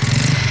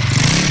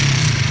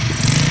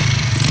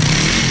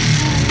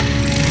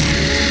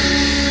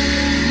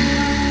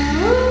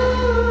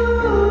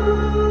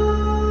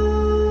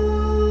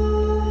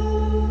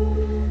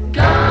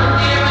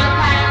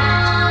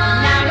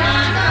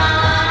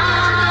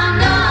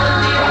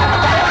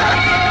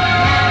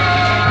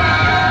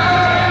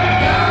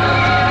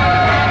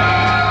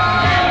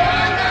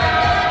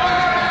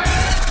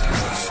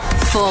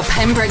 For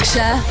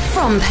Pembrokeshire,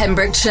 from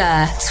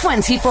Pembrokeshire,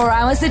 24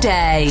 hours a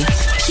day.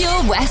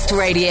 Pure West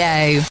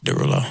Radio.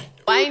 Derulo.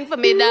 Wine for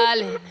me,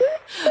 darling.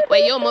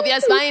 When you move your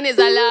spine is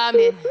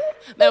alarming.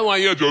 Then why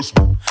you just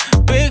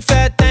Big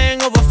fat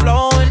thing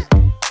overflowing.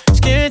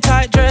 Skin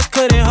tight dress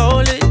couldn't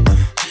hold it.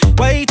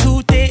 Way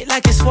too thick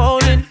like it's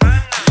swollen.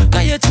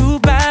 Girl, you're too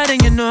bad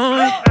and you know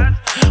it.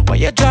 When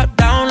you drop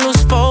down,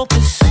 lose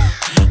focus.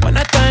 When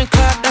that thing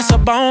clap, that's a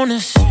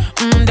bonus.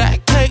 That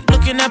cake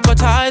looking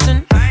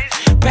appetizing.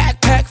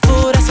 Backpack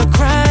full, that's a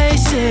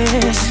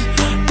crisis.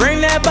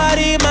 Bring that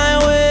body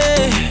my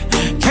way.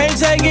 Can't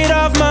take it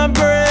off my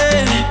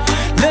breath.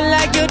 Look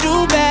like you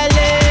do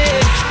ballet.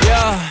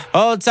 Yeah,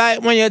 hold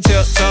tight when you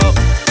tiptoe.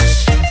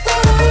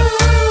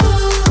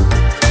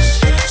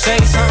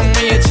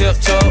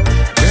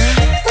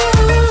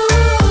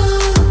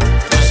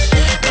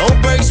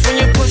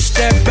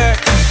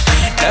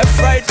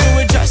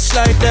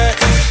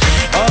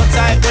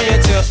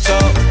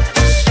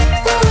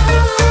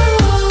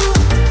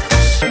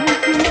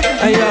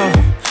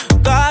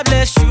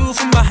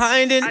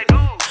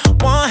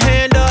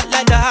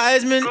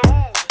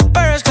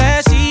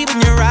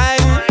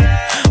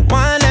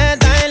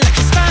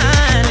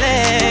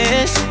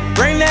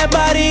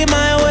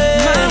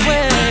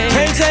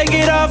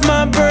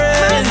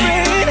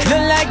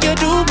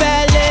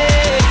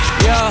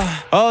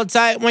 Hold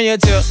tight when you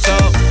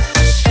tiptoe.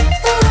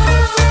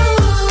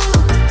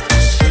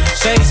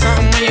 Say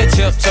something when you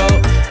tiptoe.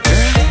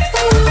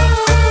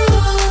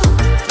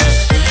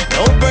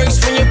 No brakes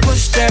when you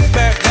push that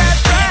back.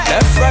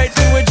 Left, right,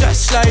 do it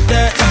just like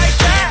that.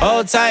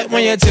 Hold tight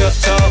when you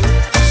tiptoe.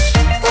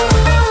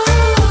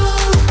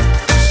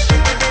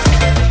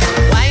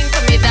 Wine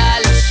for me,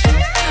 darling.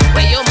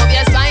 When you move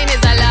your spine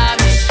is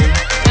alarming.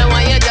 And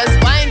when you just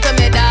wine for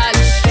me, darling.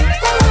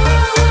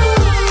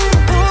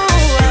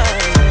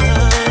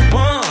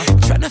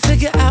 Tryna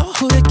figure out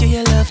who to give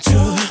your love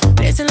to.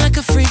 Dancing like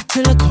a freak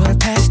till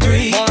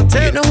 3:15.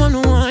 You know I'm the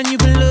one you've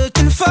been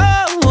looking for.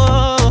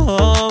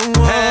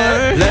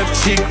 Left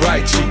cheek,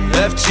 right cheek,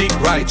 left cheek,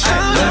 right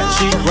cheek, left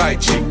cheek,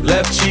 right cheek,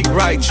 left cheek,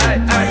 right cheek.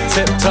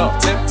 Tip top,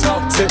 tip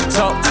top, tip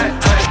top.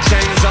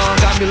 Chains on,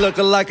 got me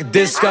looking like a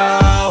disco.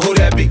 Who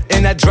that be?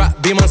 In that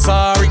drop, be my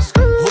sorry.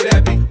 Who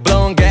that be?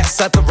 Blowing gas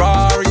at the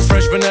Rari.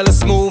 Fresh vanilla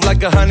smooth like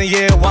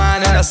 100-year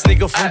wine. And I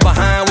sneak up from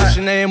behind. What's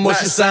your name?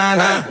 What's your sign?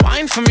 Huh?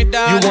 Wine for me,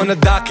 darling. You wanna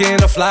dock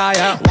in or fly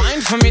out?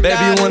 Wine for me, darling.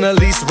 Baby, you wanna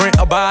lease, rent,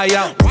 or buy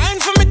out? Wine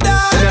for me,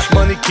 darling. And that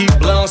money keep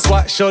blowing,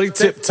 swat, shorty,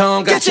 tip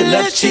tongue. Got your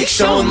left cheek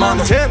showing,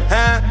 mama. Tip,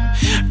 huh?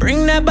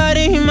 Bring that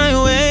body my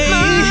way.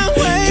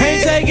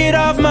 Can't take it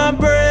off my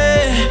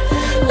breath.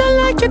 Not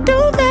like you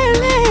do,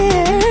 baby.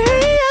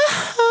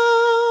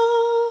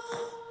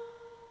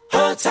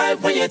 Hold tight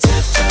when you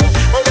tiptoe.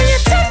 When you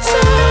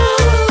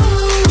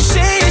tiptoe.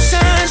 Say your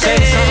sign, say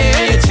something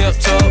when you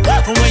tiptoe.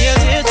 When you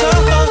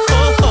tiptoe.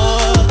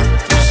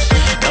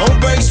 No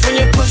brakes when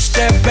you push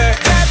that back.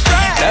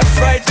 Left,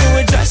 right, do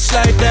it just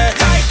like that.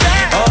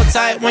 Hold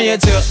tight when you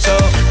tiptoe.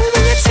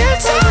 When you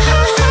tiptoe.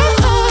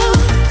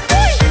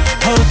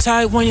 Hold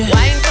tight when you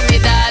wine for me,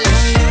 darling.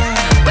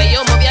 When you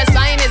move your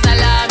spine is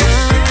alarming.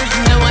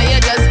 And when you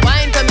just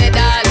wine for me,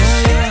 darling.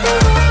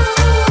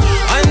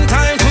 One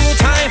time, two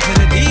time for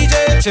the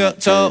DJ.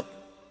 Tiptoe.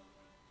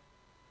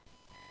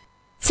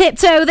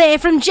 Tiptoe there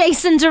from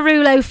Jason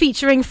Derulo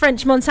featuring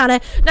French Montana.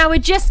 Now we're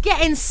just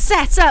getting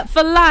set up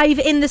for live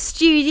in the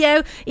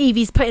studio.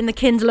 Evie's putting the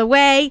Kindle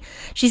away.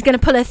 She's going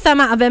to pull her thumb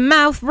out of her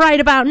mouth right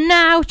about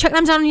now. Chuck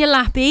them down on your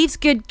lap, Eves.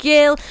 Good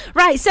girl.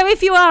 Right, so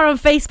if you are on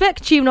Facebook,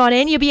 tune on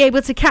in. You'll be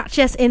able to catch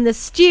us in the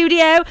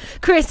studio.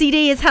 Chrissy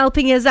D is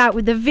helping us out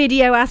with the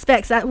video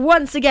aspects.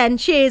 Once again,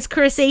 cheers,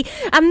 Chrissy.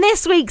 And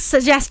this week's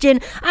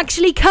suggestion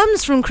actually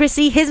comes from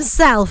Chrissy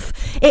himself.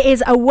 It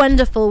is a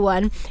wonderful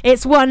one.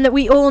 It's one that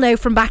we all know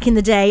from back in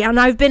the day, and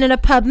I've been in a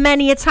pub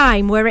many a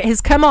time where it has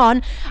come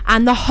on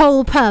and the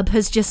whole pub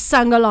has just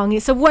sung along.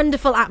 It's a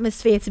wonderful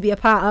atmosphere to be a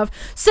part of.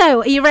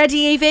 So, are you ready,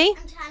 Evie? I'm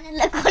trying to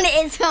look what it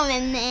is from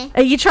in there.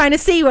 Are you trying to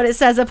see what it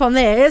says up on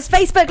there? It's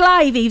Facebook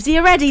Live, Eves. Are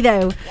you ready,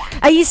 though? Yeah.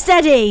 Are you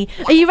steady?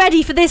 Are you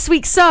ready for this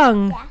week's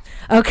song?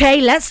 Yeah. Okay,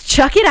 let's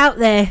chuck it out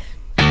there.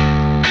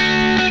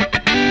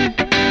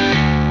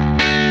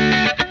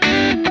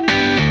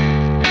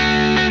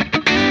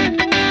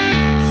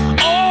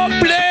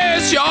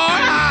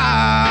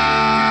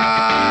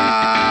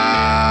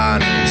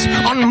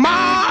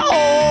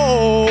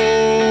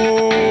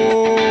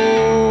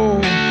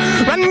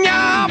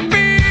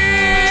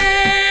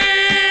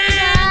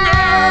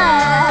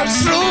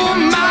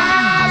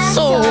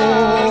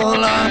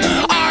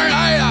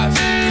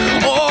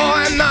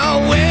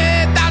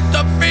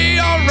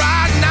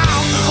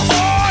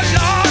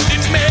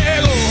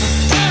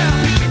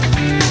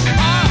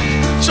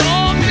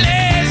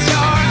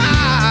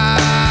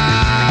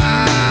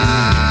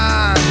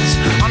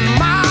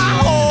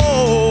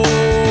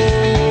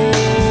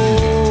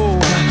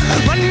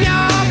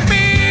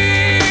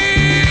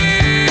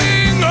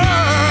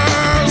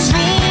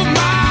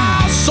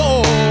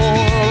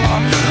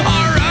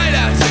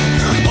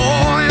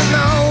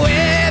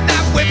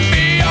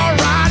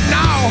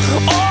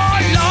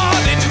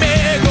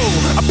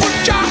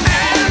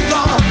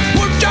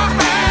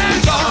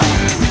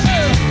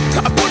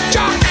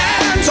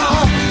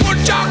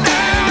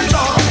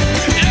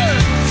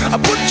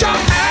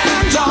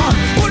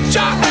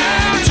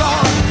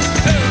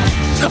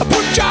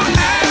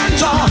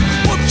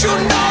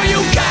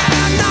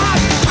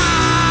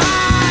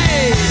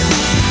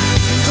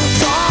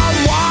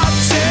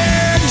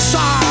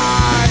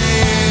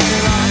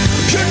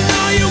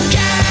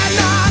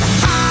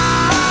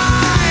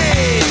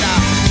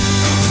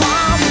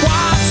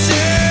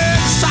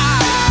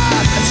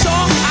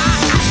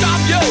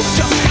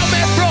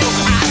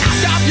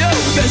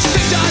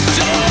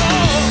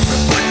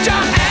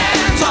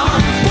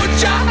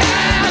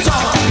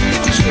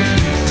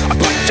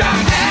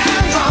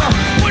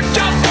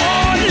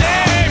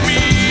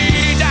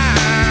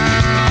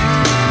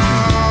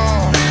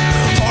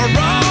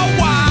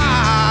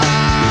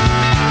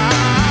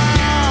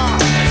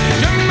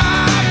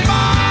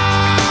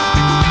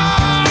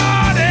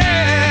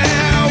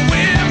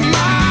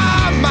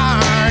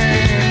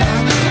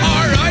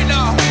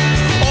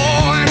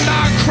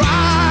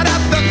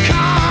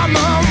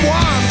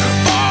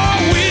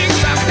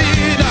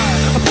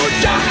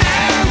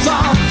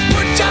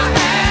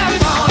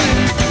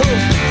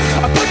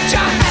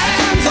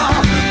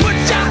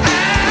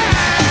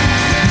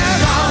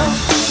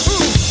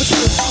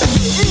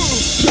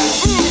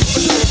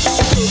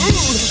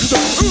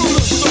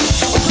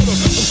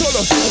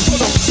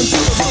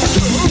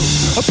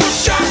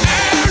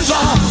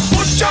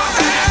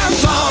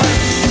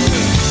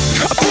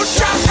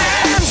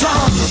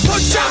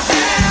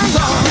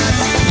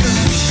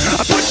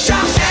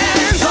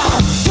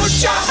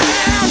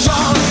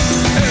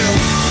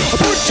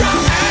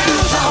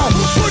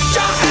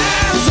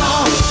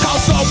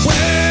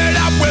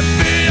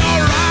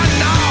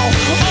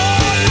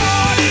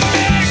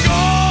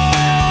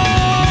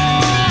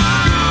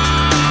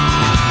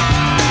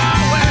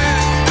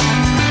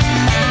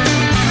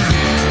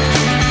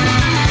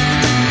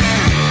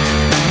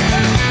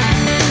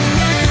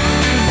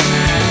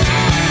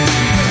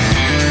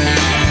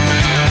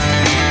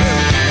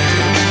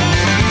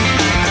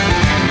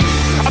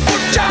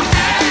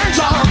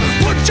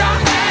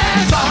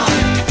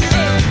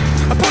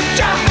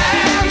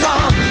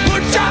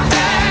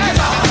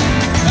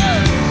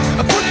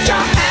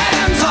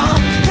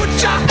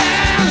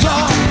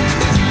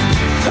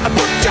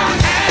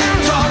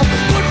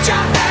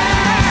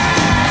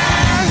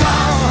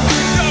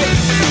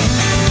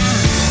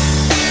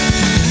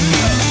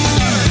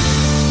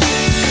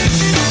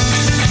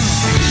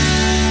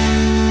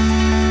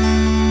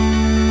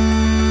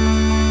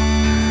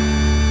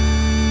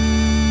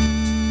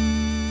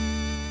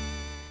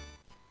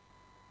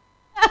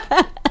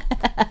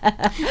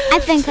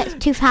 think it's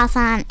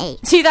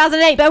 2008.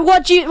 2008. But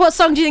what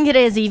song do you think it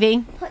is,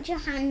 Evie? Put your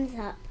hands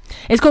up.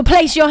 It's called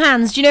Place Your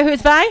Hands. Do you know who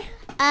it's by?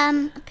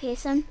 A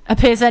person. A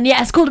person,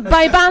 yeah. It's called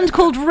by a band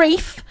called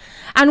Reef.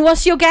 And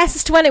what's your guess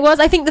as to when it was?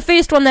 I think the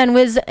first one then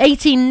was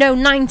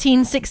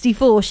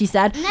 1964, she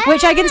said. No.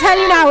 Which I can tell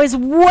you now is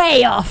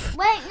way off.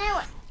 Wait,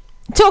 no.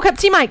 Talk up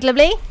to your mic,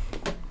 lovely.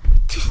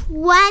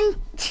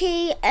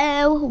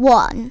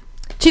 2001.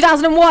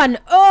 2001.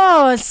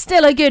 Oh,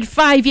 still a good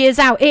 5 years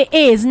out. It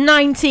is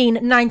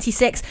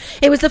 1996.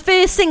 It was the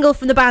first single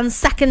from the band's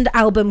second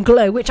album,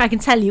 Glow, which I can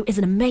tell you is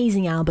an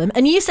amazing album.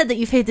 And you said that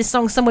you've heard this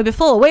song somewhere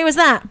before. Where was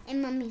that?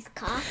 In Mummy's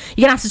car.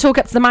 You're going to have to talk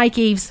up to the mic,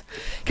 Eves.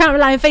 Can't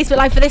rely on Facebook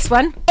Live for this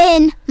one.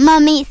 In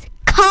Mummy's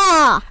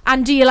car.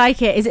 And do you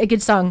like it? Is it a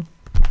good song?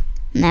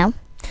 No.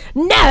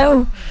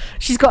 No!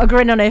 She's got a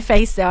grin on her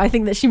face, though. I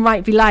think that she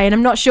might be lying.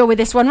 I'm not sure with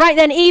this one. Right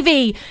then,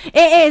 Evie,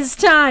 it is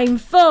time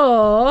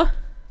for...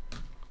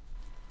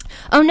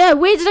 Oh no,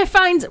 where did I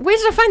find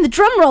the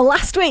drum roll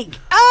last week?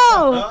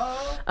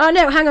 Oh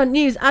no, hang on,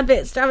 news,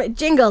 adverts,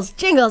 jingles.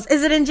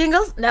 Is it in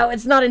jingles? No,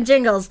 it's not in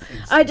jingles.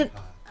 I don't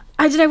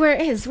know where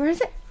it is. Where is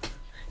it?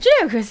 Do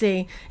you know,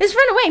 Chrissy? It's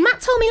run away.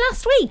 Matt told me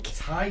last week. It's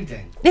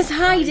hiding.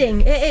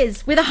 It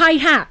is, with a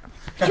hi-hat.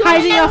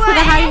 Hiding off with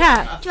a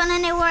hi-hat. Do you want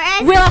to know where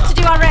it is? We'll have to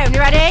do our own. You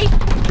ready?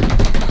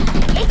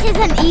 It is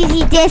an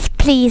easy disc,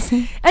 please.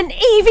 An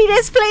Evie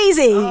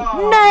Displeasy?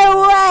 Oh.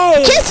 No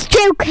way! Just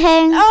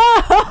joking.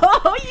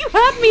 Oh, you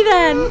had me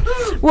then.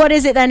 What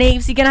is it then,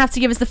 Eves? You're going to have to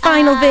give us the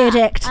final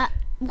verdict.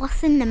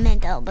 What's in the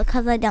middle?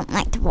 Because I don't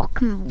like the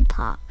rock and roll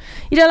part.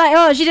 You don't like...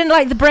 Oh, she didn't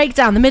like the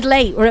breakdown, the middle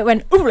eight, where it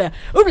went... Oobla,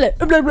 oobla,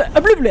 oobla,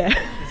 oobla.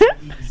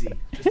 Easy.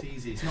 Just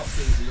easy. It's not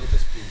easy. You're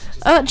just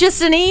pleased. Oh,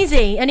 just an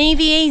easy. An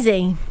Evie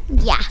easy.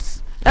 Yes.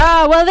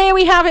 Oh, well, there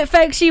we have it,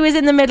 folks. She was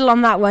in the middle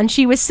on that one.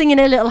 She was singing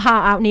her little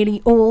heart out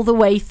nearly all the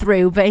way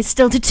through, but is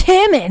still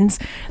determined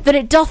that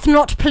it doth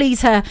not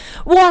please her.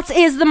 What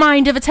is the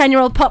mind of a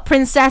 10-year-old pop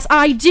princess?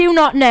 I do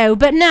not know,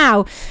 but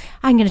now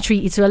I'm going to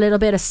treat you to a little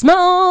bit of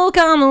Smoke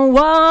on the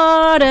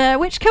Water,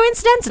 which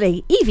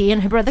coincidentally, Evie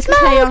and her brother can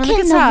play on the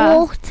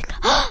guitar.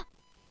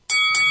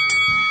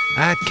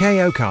 At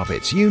KO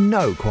Carpets, you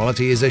know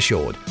quality is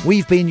assured.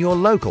 We've been your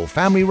local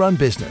family-run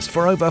business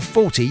for over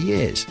 40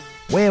 years.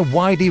 We're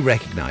widely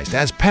recognised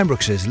as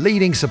Pembroke's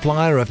leading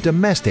supplier of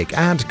domestic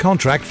and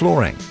contract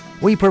flooring.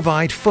 We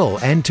provide full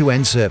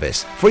end-to-end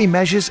service, free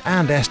measures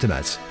and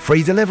estimates,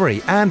 free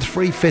delivery and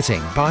free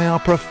fitting by our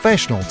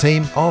professional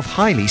team of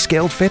highly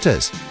skilled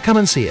fitters. Come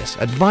and see us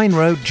at Vine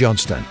Road,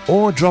 Johnston,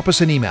 or drop us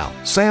an email,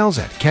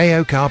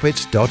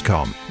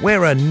 sales@kocarpets.com.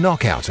 We're a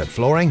knockout at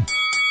flooring.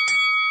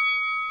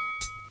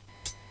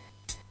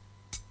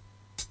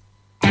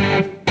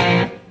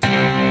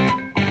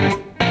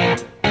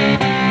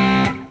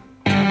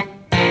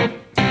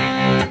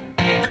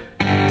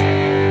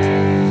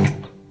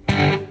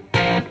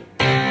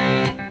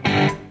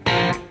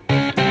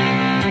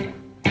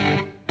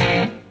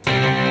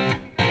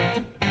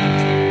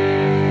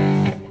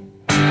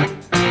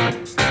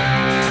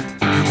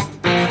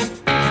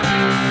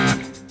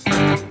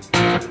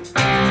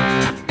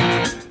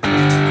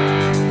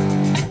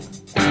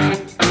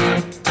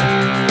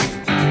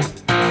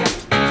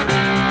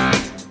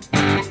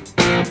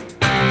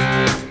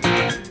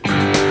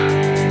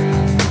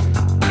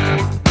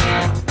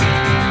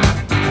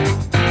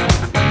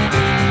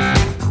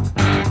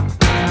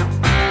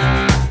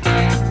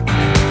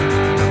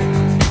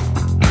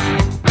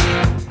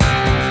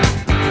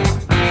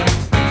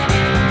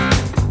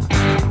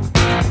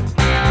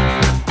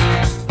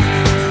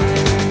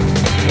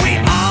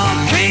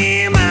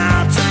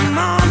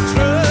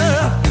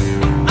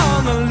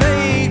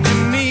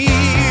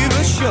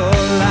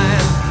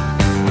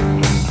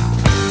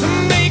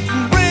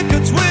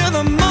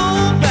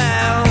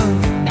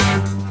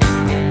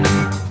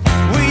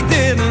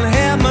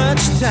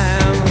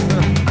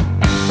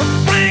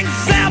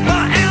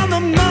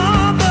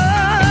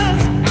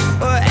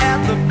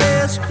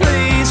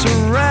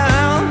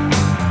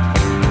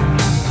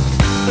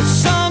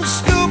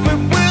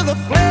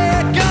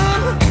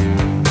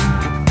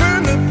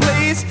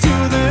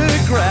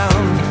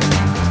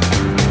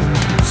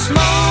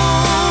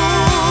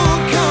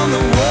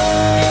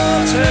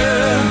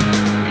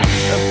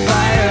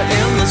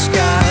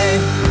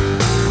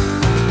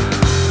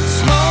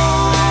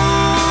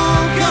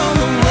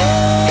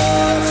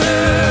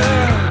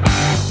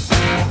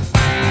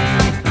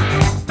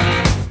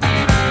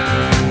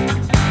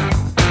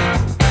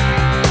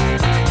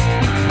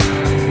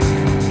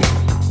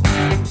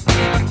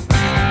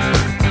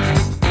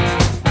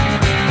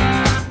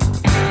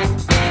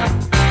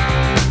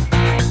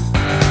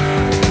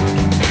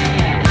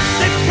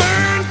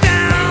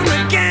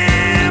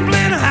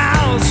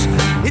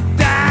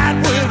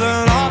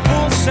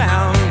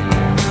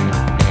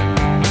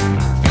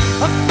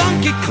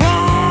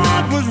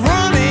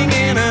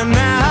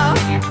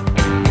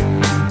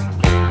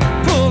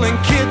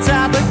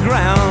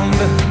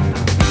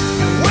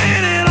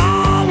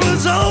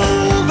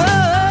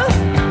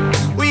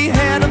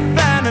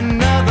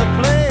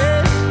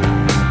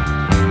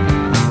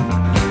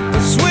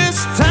 Swiss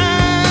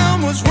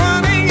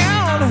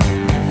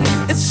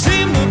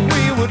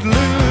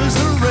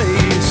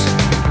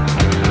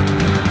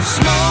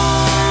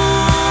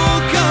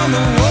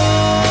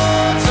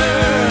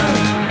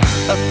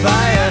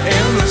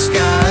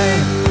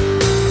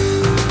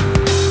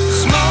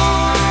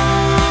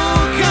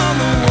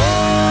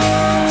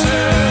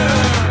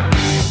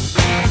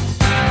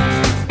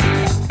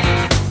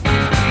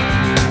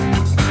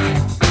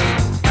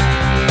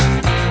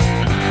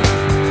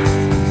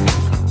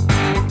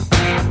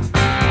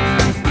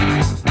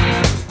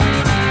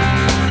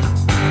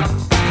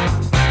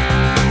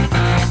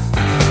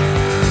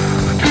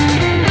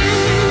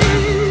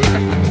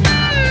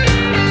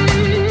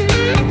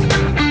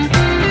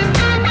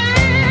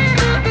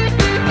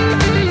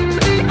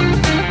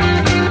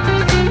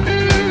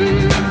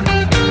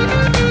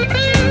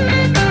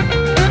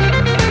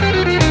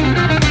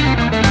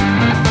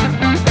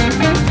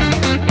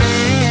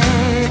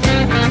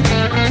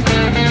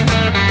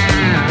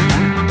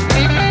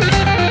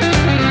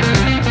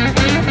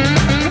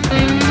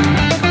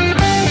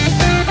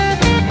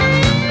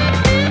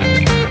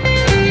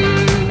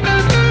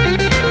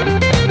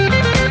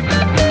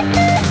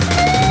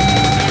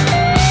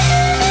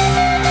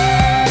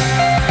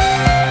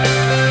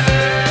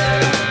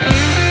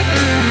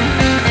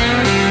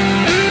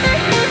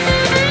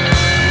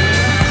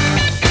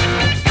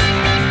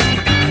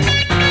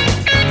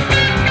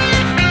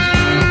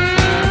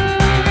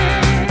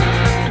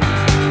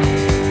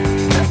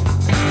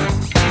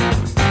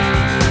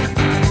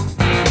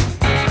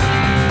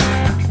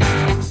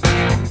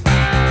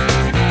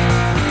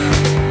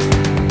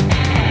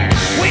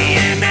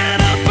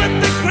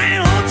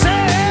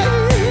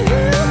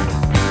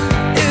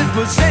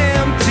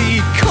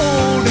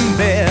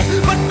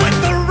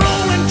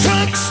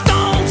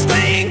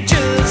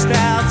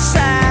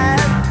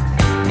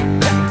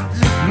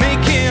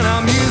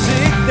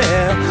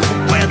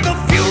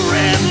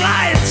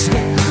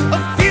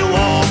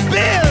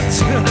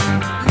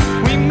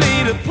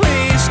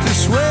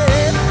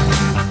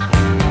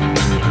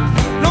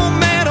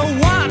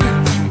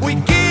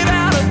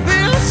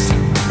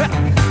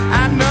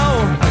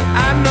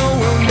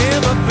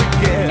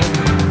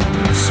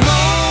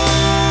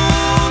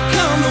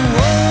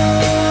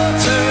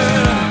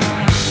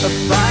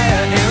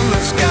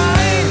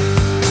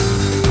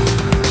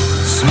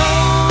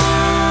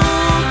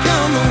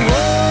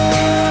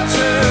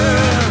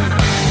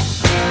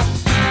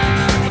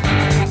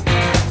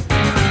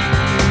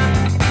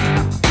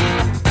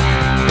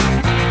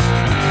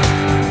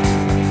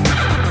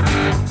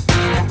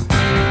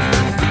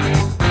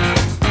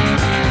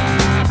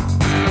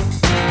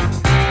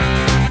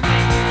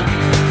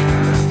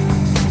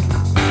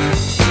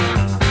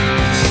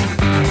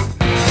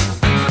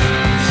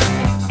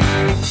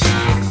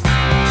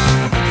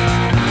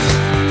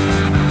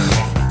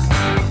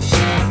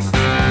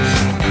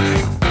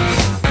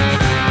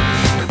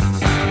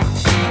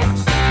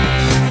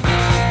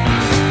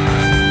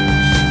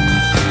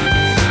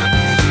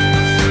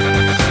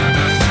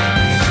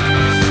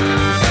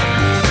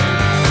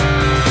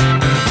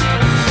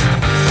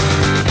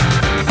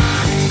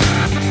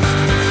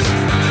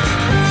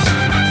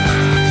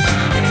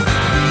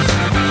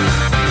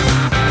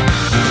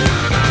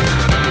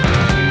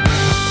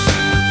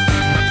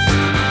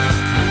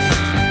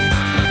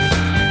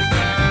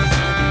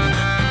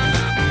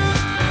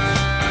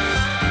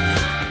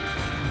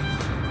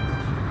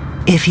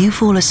If you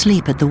fall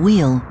asleep at the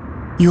wheel,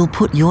 you'll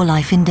put your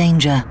life in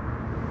danger,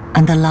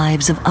 and the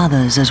lives of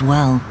others as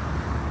well.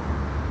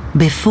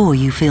 Before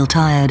you feel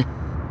tired,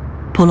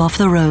 pull off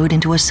the road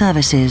into a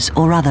services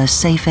or other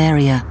safe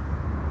area.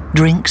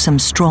 Drink some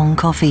strong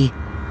coffee,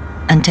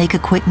 and take a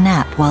quick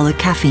nap while the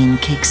caffeine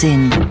kicks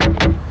in.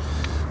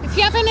 If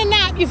you're having a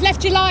nap, you've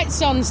left your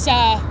lights on,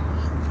 sir.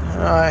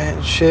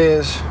 Alright,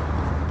 cheers.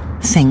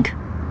 Think.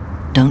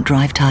 Don't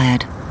drive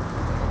tired.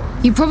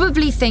 You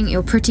probably think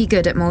you're pretty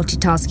good at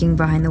multitasking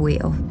behind the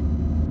wheel.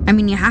 I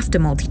mean, you have to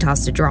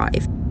multitask to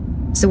drive.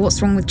 So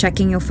what's wrong with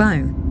checking your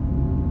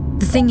phone?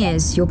 The thing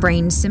is, your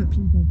brain simply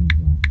doesn't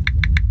work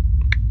that way.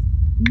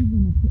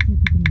 Even a quick look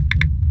at the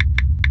message,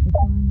 or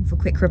firing off a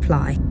quick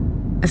reply,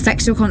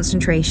 affects your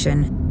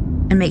concentration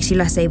and makes you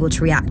less able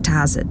to react to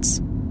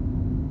hazards.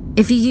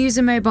 If you use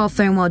a mobile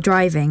phone while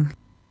driving,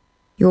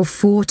 you're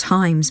 4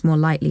 times more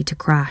likely to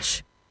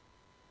crash.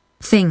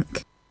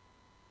 Think.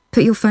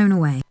 Put your phone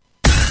away.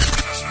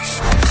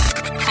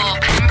 For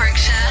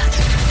Pembrokeshire,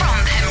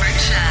 from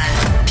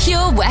Pembrokeshire,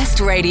 Pure West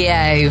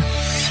Radio.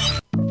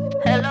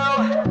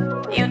 Hello,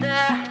 you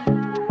there?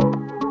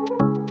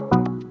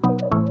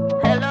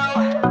 Hello,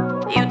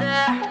 you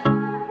there?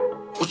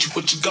 What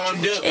you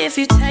gonna do? If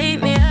you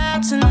take me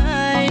out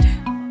tonight,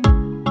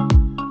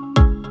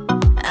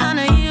 I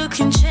know you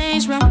can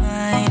change my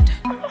mind.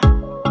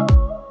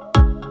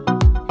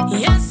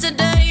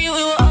 Yesterday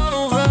we were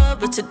over,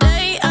 but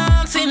today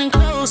I'm feeling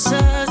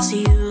closer to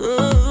you.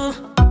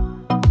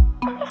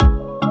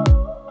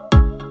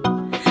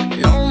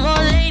 No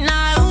more late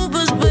night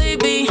Ubers,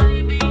 baby.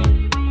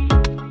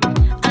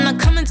 I'm not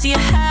coming to your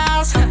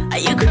house. Are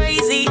you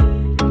crazy?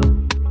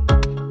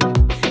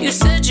 You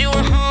said you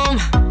were home,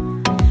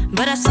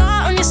 but I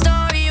saw on your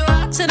story you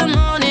out till the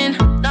morning,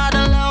 not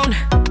alone.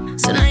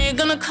 So now you're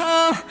gonna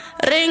call,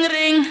 ring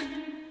ring.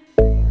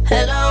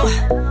 Hello,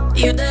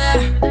 you there?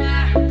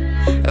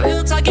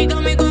 Real talk, you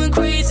got me going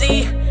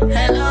crazy.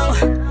 Hello,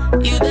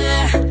 you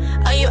there?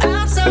 Are you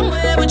out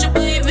somewhere with your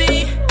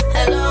baby?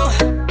 Hello,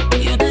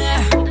 you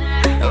there?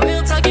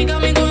 Real talk, you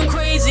got me going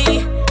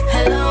crazy.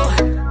 Hello,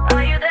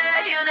 are you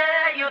there? You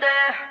there? You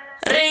there?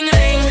 Ring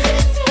ring.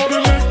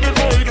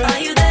 Are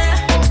you there?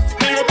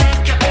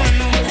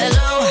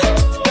 Hello.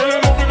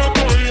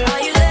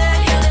 Are you there?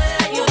 You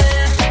there? You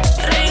there?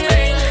 Ring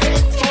ring.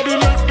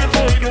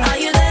 Are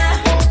you there?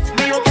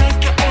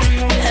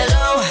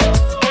 Hello.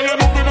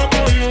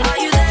 Are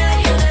you there?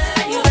 You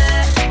there? You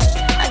there?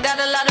 I got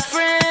a lot of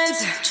friends.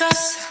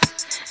 Trust.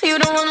 You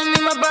don't wanna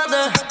meet my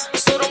brother,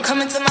 so don't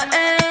come into my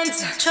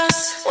ends.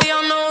 Trust. We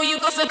all know you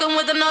go fucking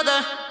with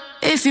another.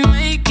 If you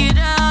make it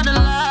out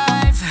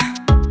alive,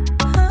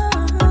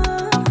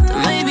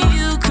 then maybe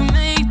you can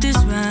make this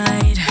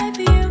right.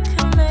 Maybe you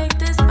can make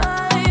this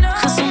right.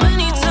 Cause so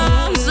many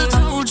times I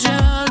told you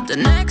the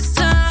next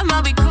time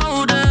I'll be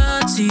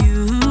colder to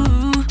you.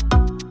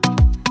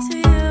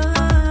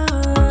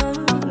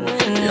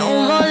 No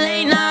more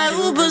late night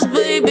Ubers,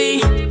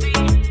 baby.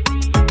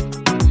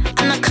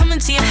 I'm not coming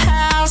to your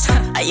house.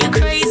 Are you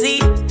crazy?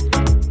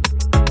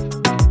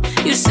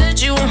 You said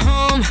you were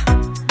home,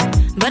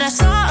 but I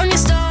saw on your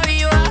story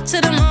you out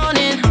till the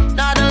morning,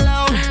 not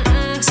alone.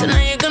 So now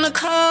you're gonna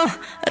call,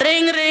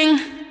 ring ring.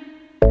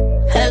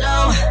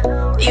 Hello,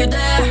 you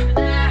there?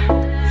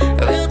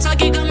 Real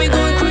talk, you got me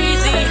going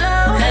crazy.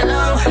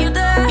 Hello, you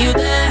there? You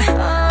there?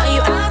 Are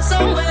you out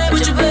somewhere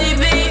with your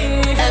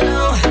baby?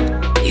 Hello,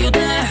 you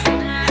there?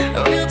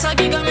 Real talk,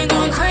 you got me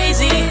going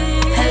crazy.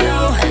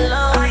 Hello,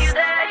 hello. Are you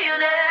there? You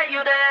there?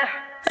 You there?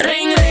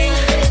 Ring ring.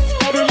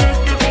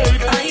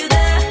 Are you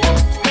there?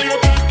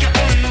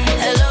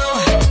 Hello.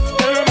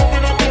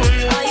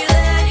 Are you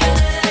there? You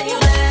there? You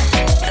there?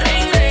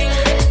 Ring ring.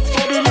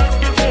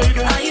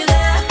 Are you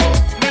there?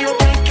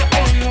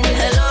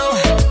 Hello.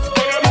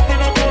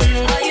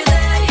 Are you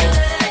there? You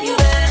there? You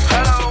there?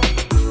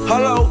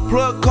 Hello,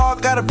 plug call,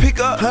 gotta pick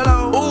up. Hello,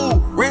 ooh,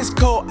 wrist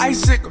cold,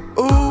 icicle.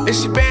 Ooh, if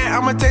she bad,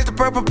 I'ma taste the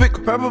purple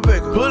pickle. Purple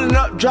pickle. Pulling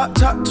up, drop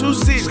top, 2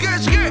 seats.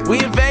 We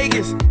in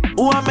Vegas.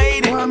 Ooh, I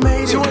made it.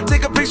 She wanna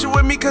take a picture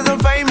with me cause I'm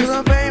famous.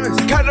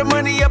 Count the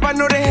money up, I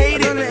know they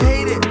hate it.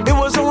 It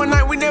was on one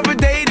night, we never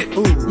dated.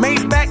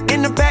 Made back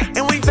in the back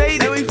and we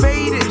faded.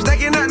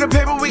 Stacking out the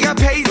paper, we got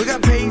paid.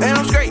 And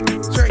I'm straight.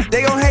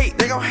 They gon' hate.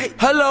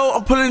 Hello,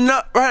 I'm pulling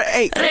up right at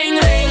 8. Ring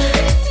ring.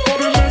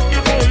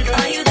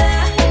 Are you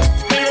there?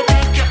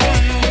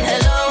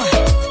 Hello.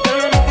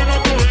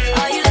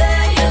 Are you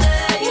there? You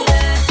there? You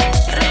there?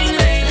 Ring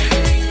ring.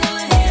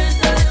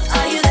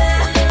 Are you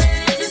there?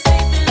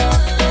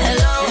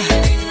 Hello.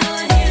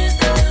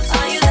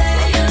 Are you there?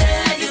 You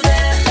there? You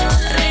there?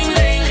 Ring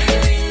ring.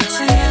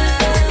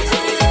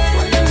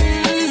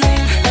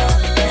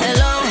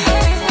 Hello.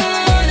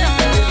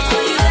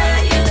 Are you there?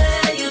 You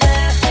there? You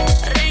there?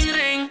 Ring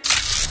ring.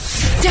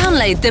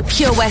 Download the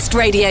Pure West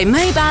Radio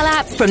mobile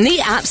app from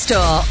the App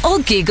Store or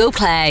Google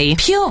Play.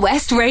 Pure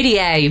West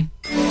Radio.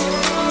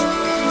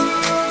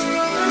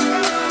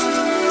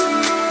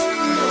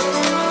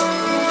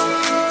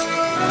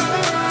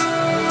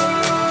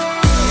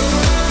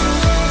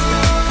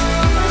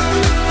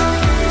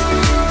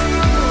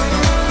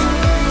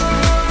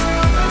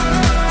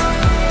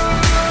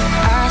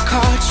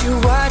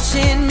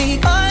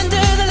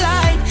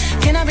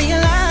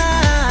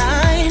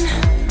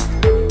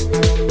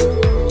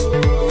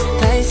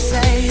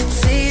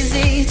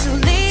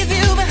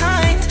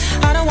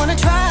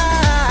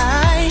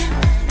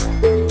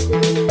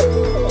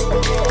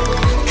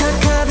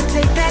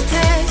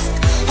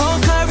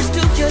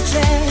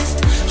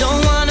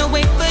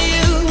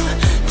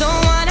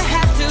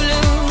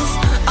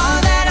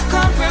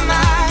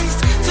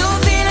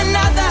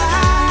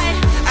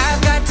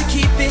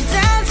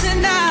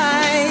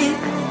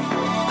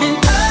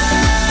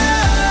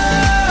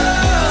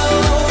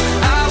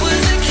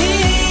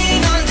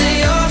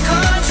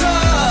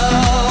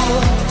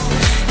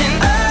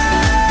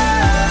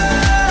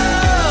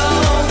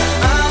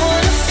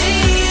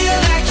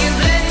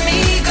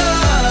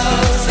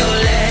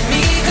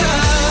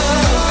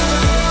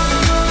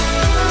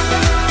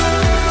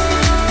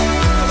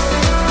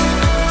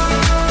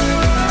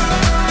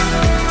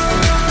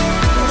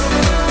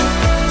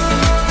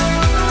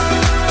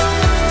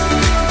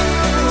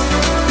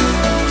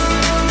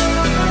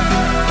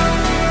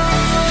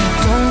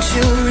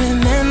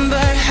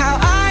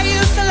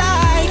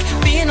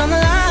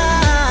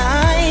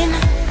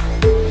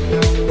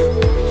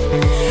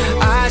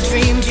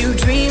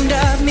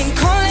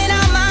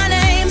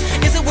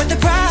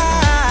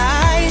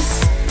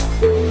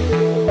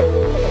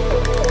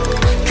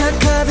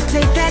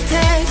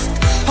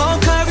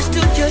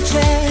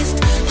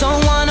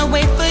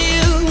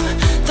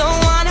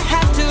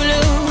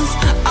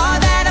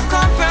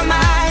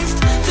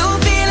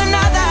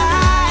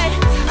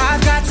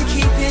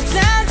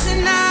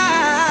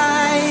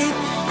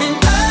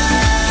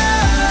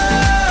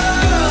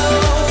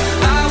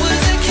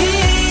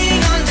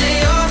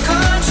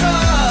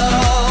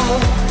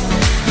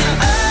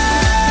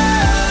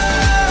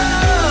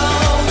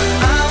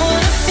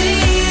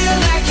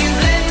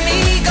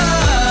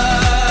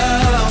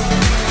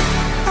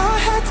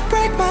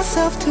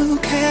 myself to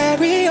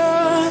carry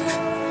on.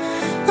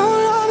 No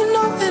love,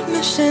 no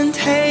admission.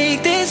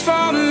 Take this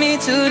from me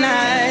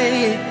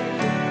tonight.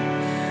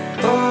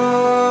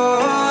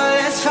 Oh,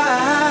 let's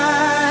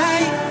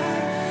fight.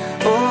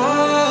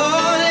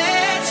 Oh,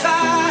 let's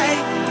fight.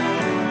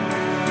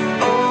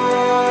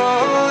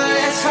 Oh,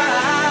 let's fight.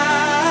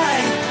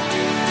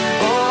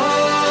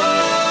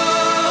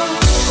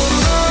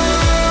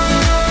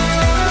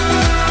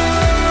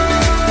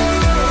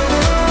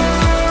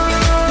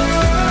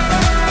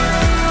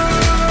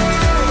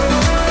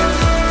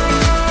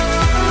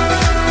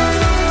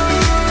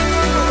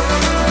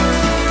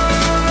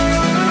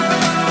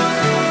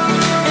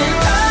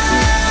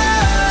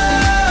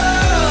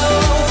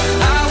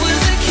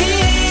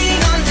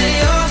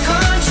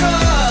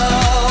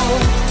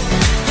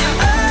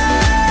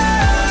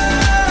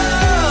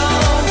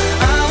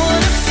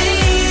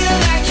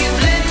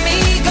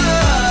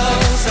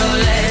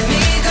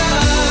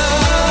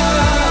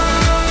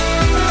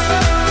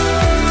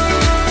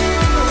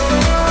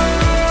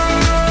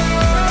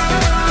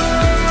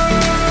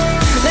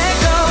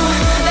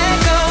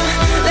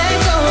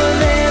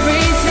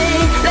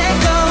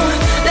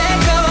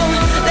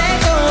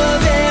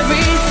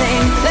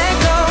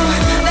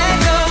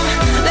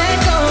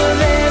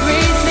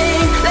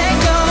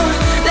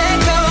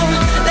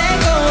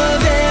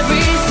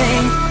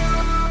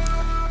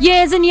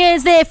 Years and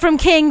years there from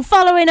King,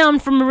 following on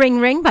from Ring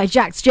Ring by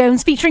Jax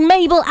Jones, featuring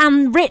Mabel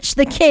and Rich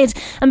the Kid.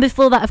 And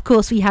before that, of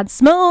course, we had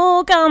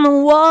Smoke on the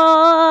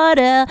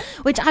Water,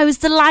 which I was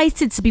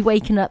delighted to be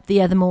waking up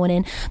the other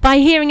morning by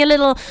hearing a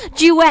little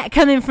duet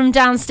coming from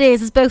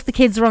downstairs as both the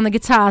kids were on the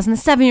guitars and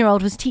the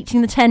 7-year-old was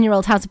teaching the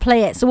 10-year-old how to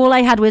play it. So all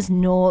I had was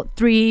 0,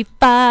 3,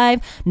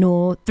 5,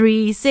 0,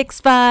 3,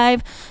 6,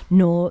 5,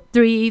 0,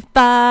 3,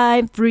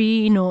 5,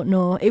 3, 0,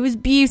 0. It was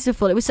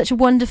beautiful. It was such a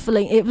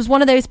it was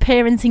one of those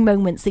parenting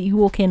moments that you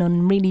walk in on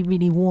and really,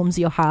 really warms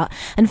your heart.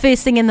 And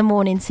first thing in the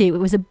morning too, it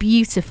was a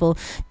beautiful,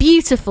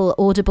 beautiful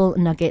audible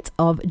nugget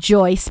of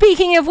joy.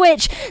 Speaking of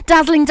which,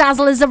 Dazzling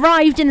Dazzle has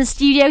arrived in the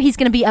studio. He's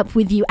going to be up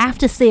with you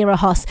after Sarah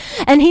Hoss,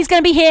 and he's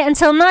going to be here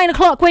until 9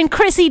 o'clock when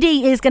Chrissy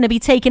D is going to be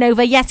taking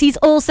over. Yes, he's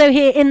also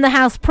here in the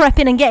house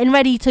prepping and getting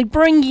ready to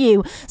bring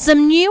you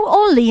some New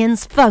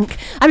Orleans funk.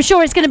 I'm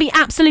sure it's going to be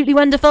absolutely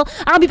wonderful.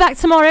 I'll be back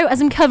tomorrow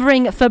as I'm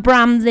covering for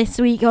Bram this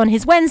week on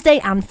his Wednesday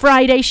and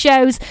Friday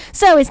shows,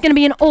 so it's going to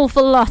be an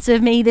awful lot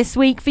of me this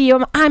week for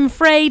you, I'm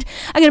afraid.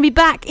 I'm going to be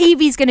back.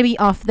 Evie's going to be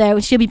off though.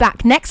 She'll be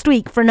back next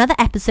week for another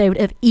episode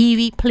of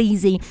Evie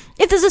Pleasy.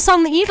 If there's a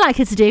song that you'd like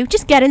her to do,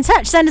 just get in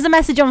touch. Send us a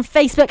message on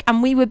Facebook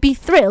and we would be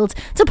thrilled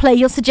to play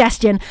your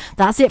suggestion.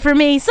 That's it from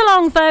me. So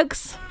long,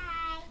 folks.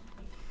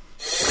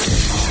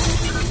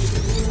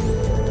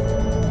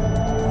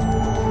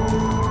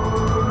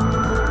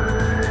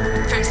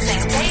 From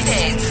St.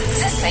 David's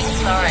to St.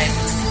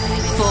 Florence.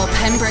 For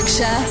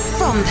Pembrokeshire,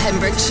 from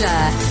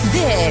Pembrokeshire,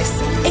 this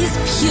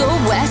is Pure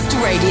West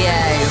Radio.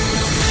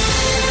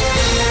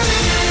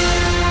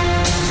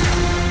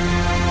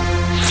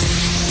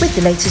 With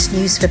the latest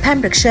news for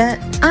Pembrokeshire,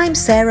 I'm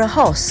Sarah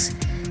Hoss.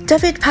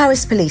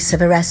 Dyfed-Powys Police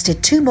have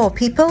arrested 2 more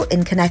people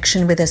in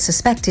connection with a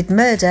suspected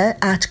murder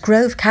at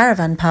Grove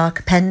Caravan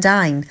Park,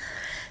 Pendine.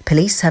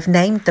 Police have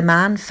named the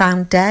man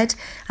found dead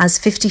as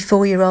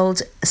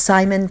 54-year-old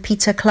Simon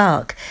Peter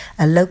Clark,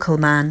 a local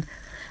man.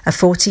 A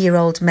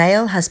 40-year-old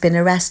male has been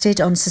arrested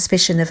on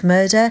suspicion of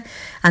murder,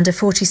 and a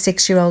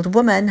 46-year-old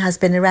woman has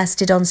been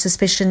arrested on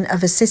suspicion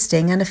of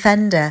assisting an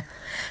offender.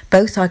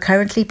 Both are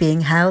currently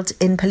being held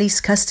in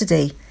police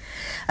custody.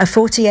 A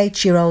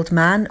 48-year-old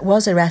man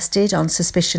was arrested on suspicion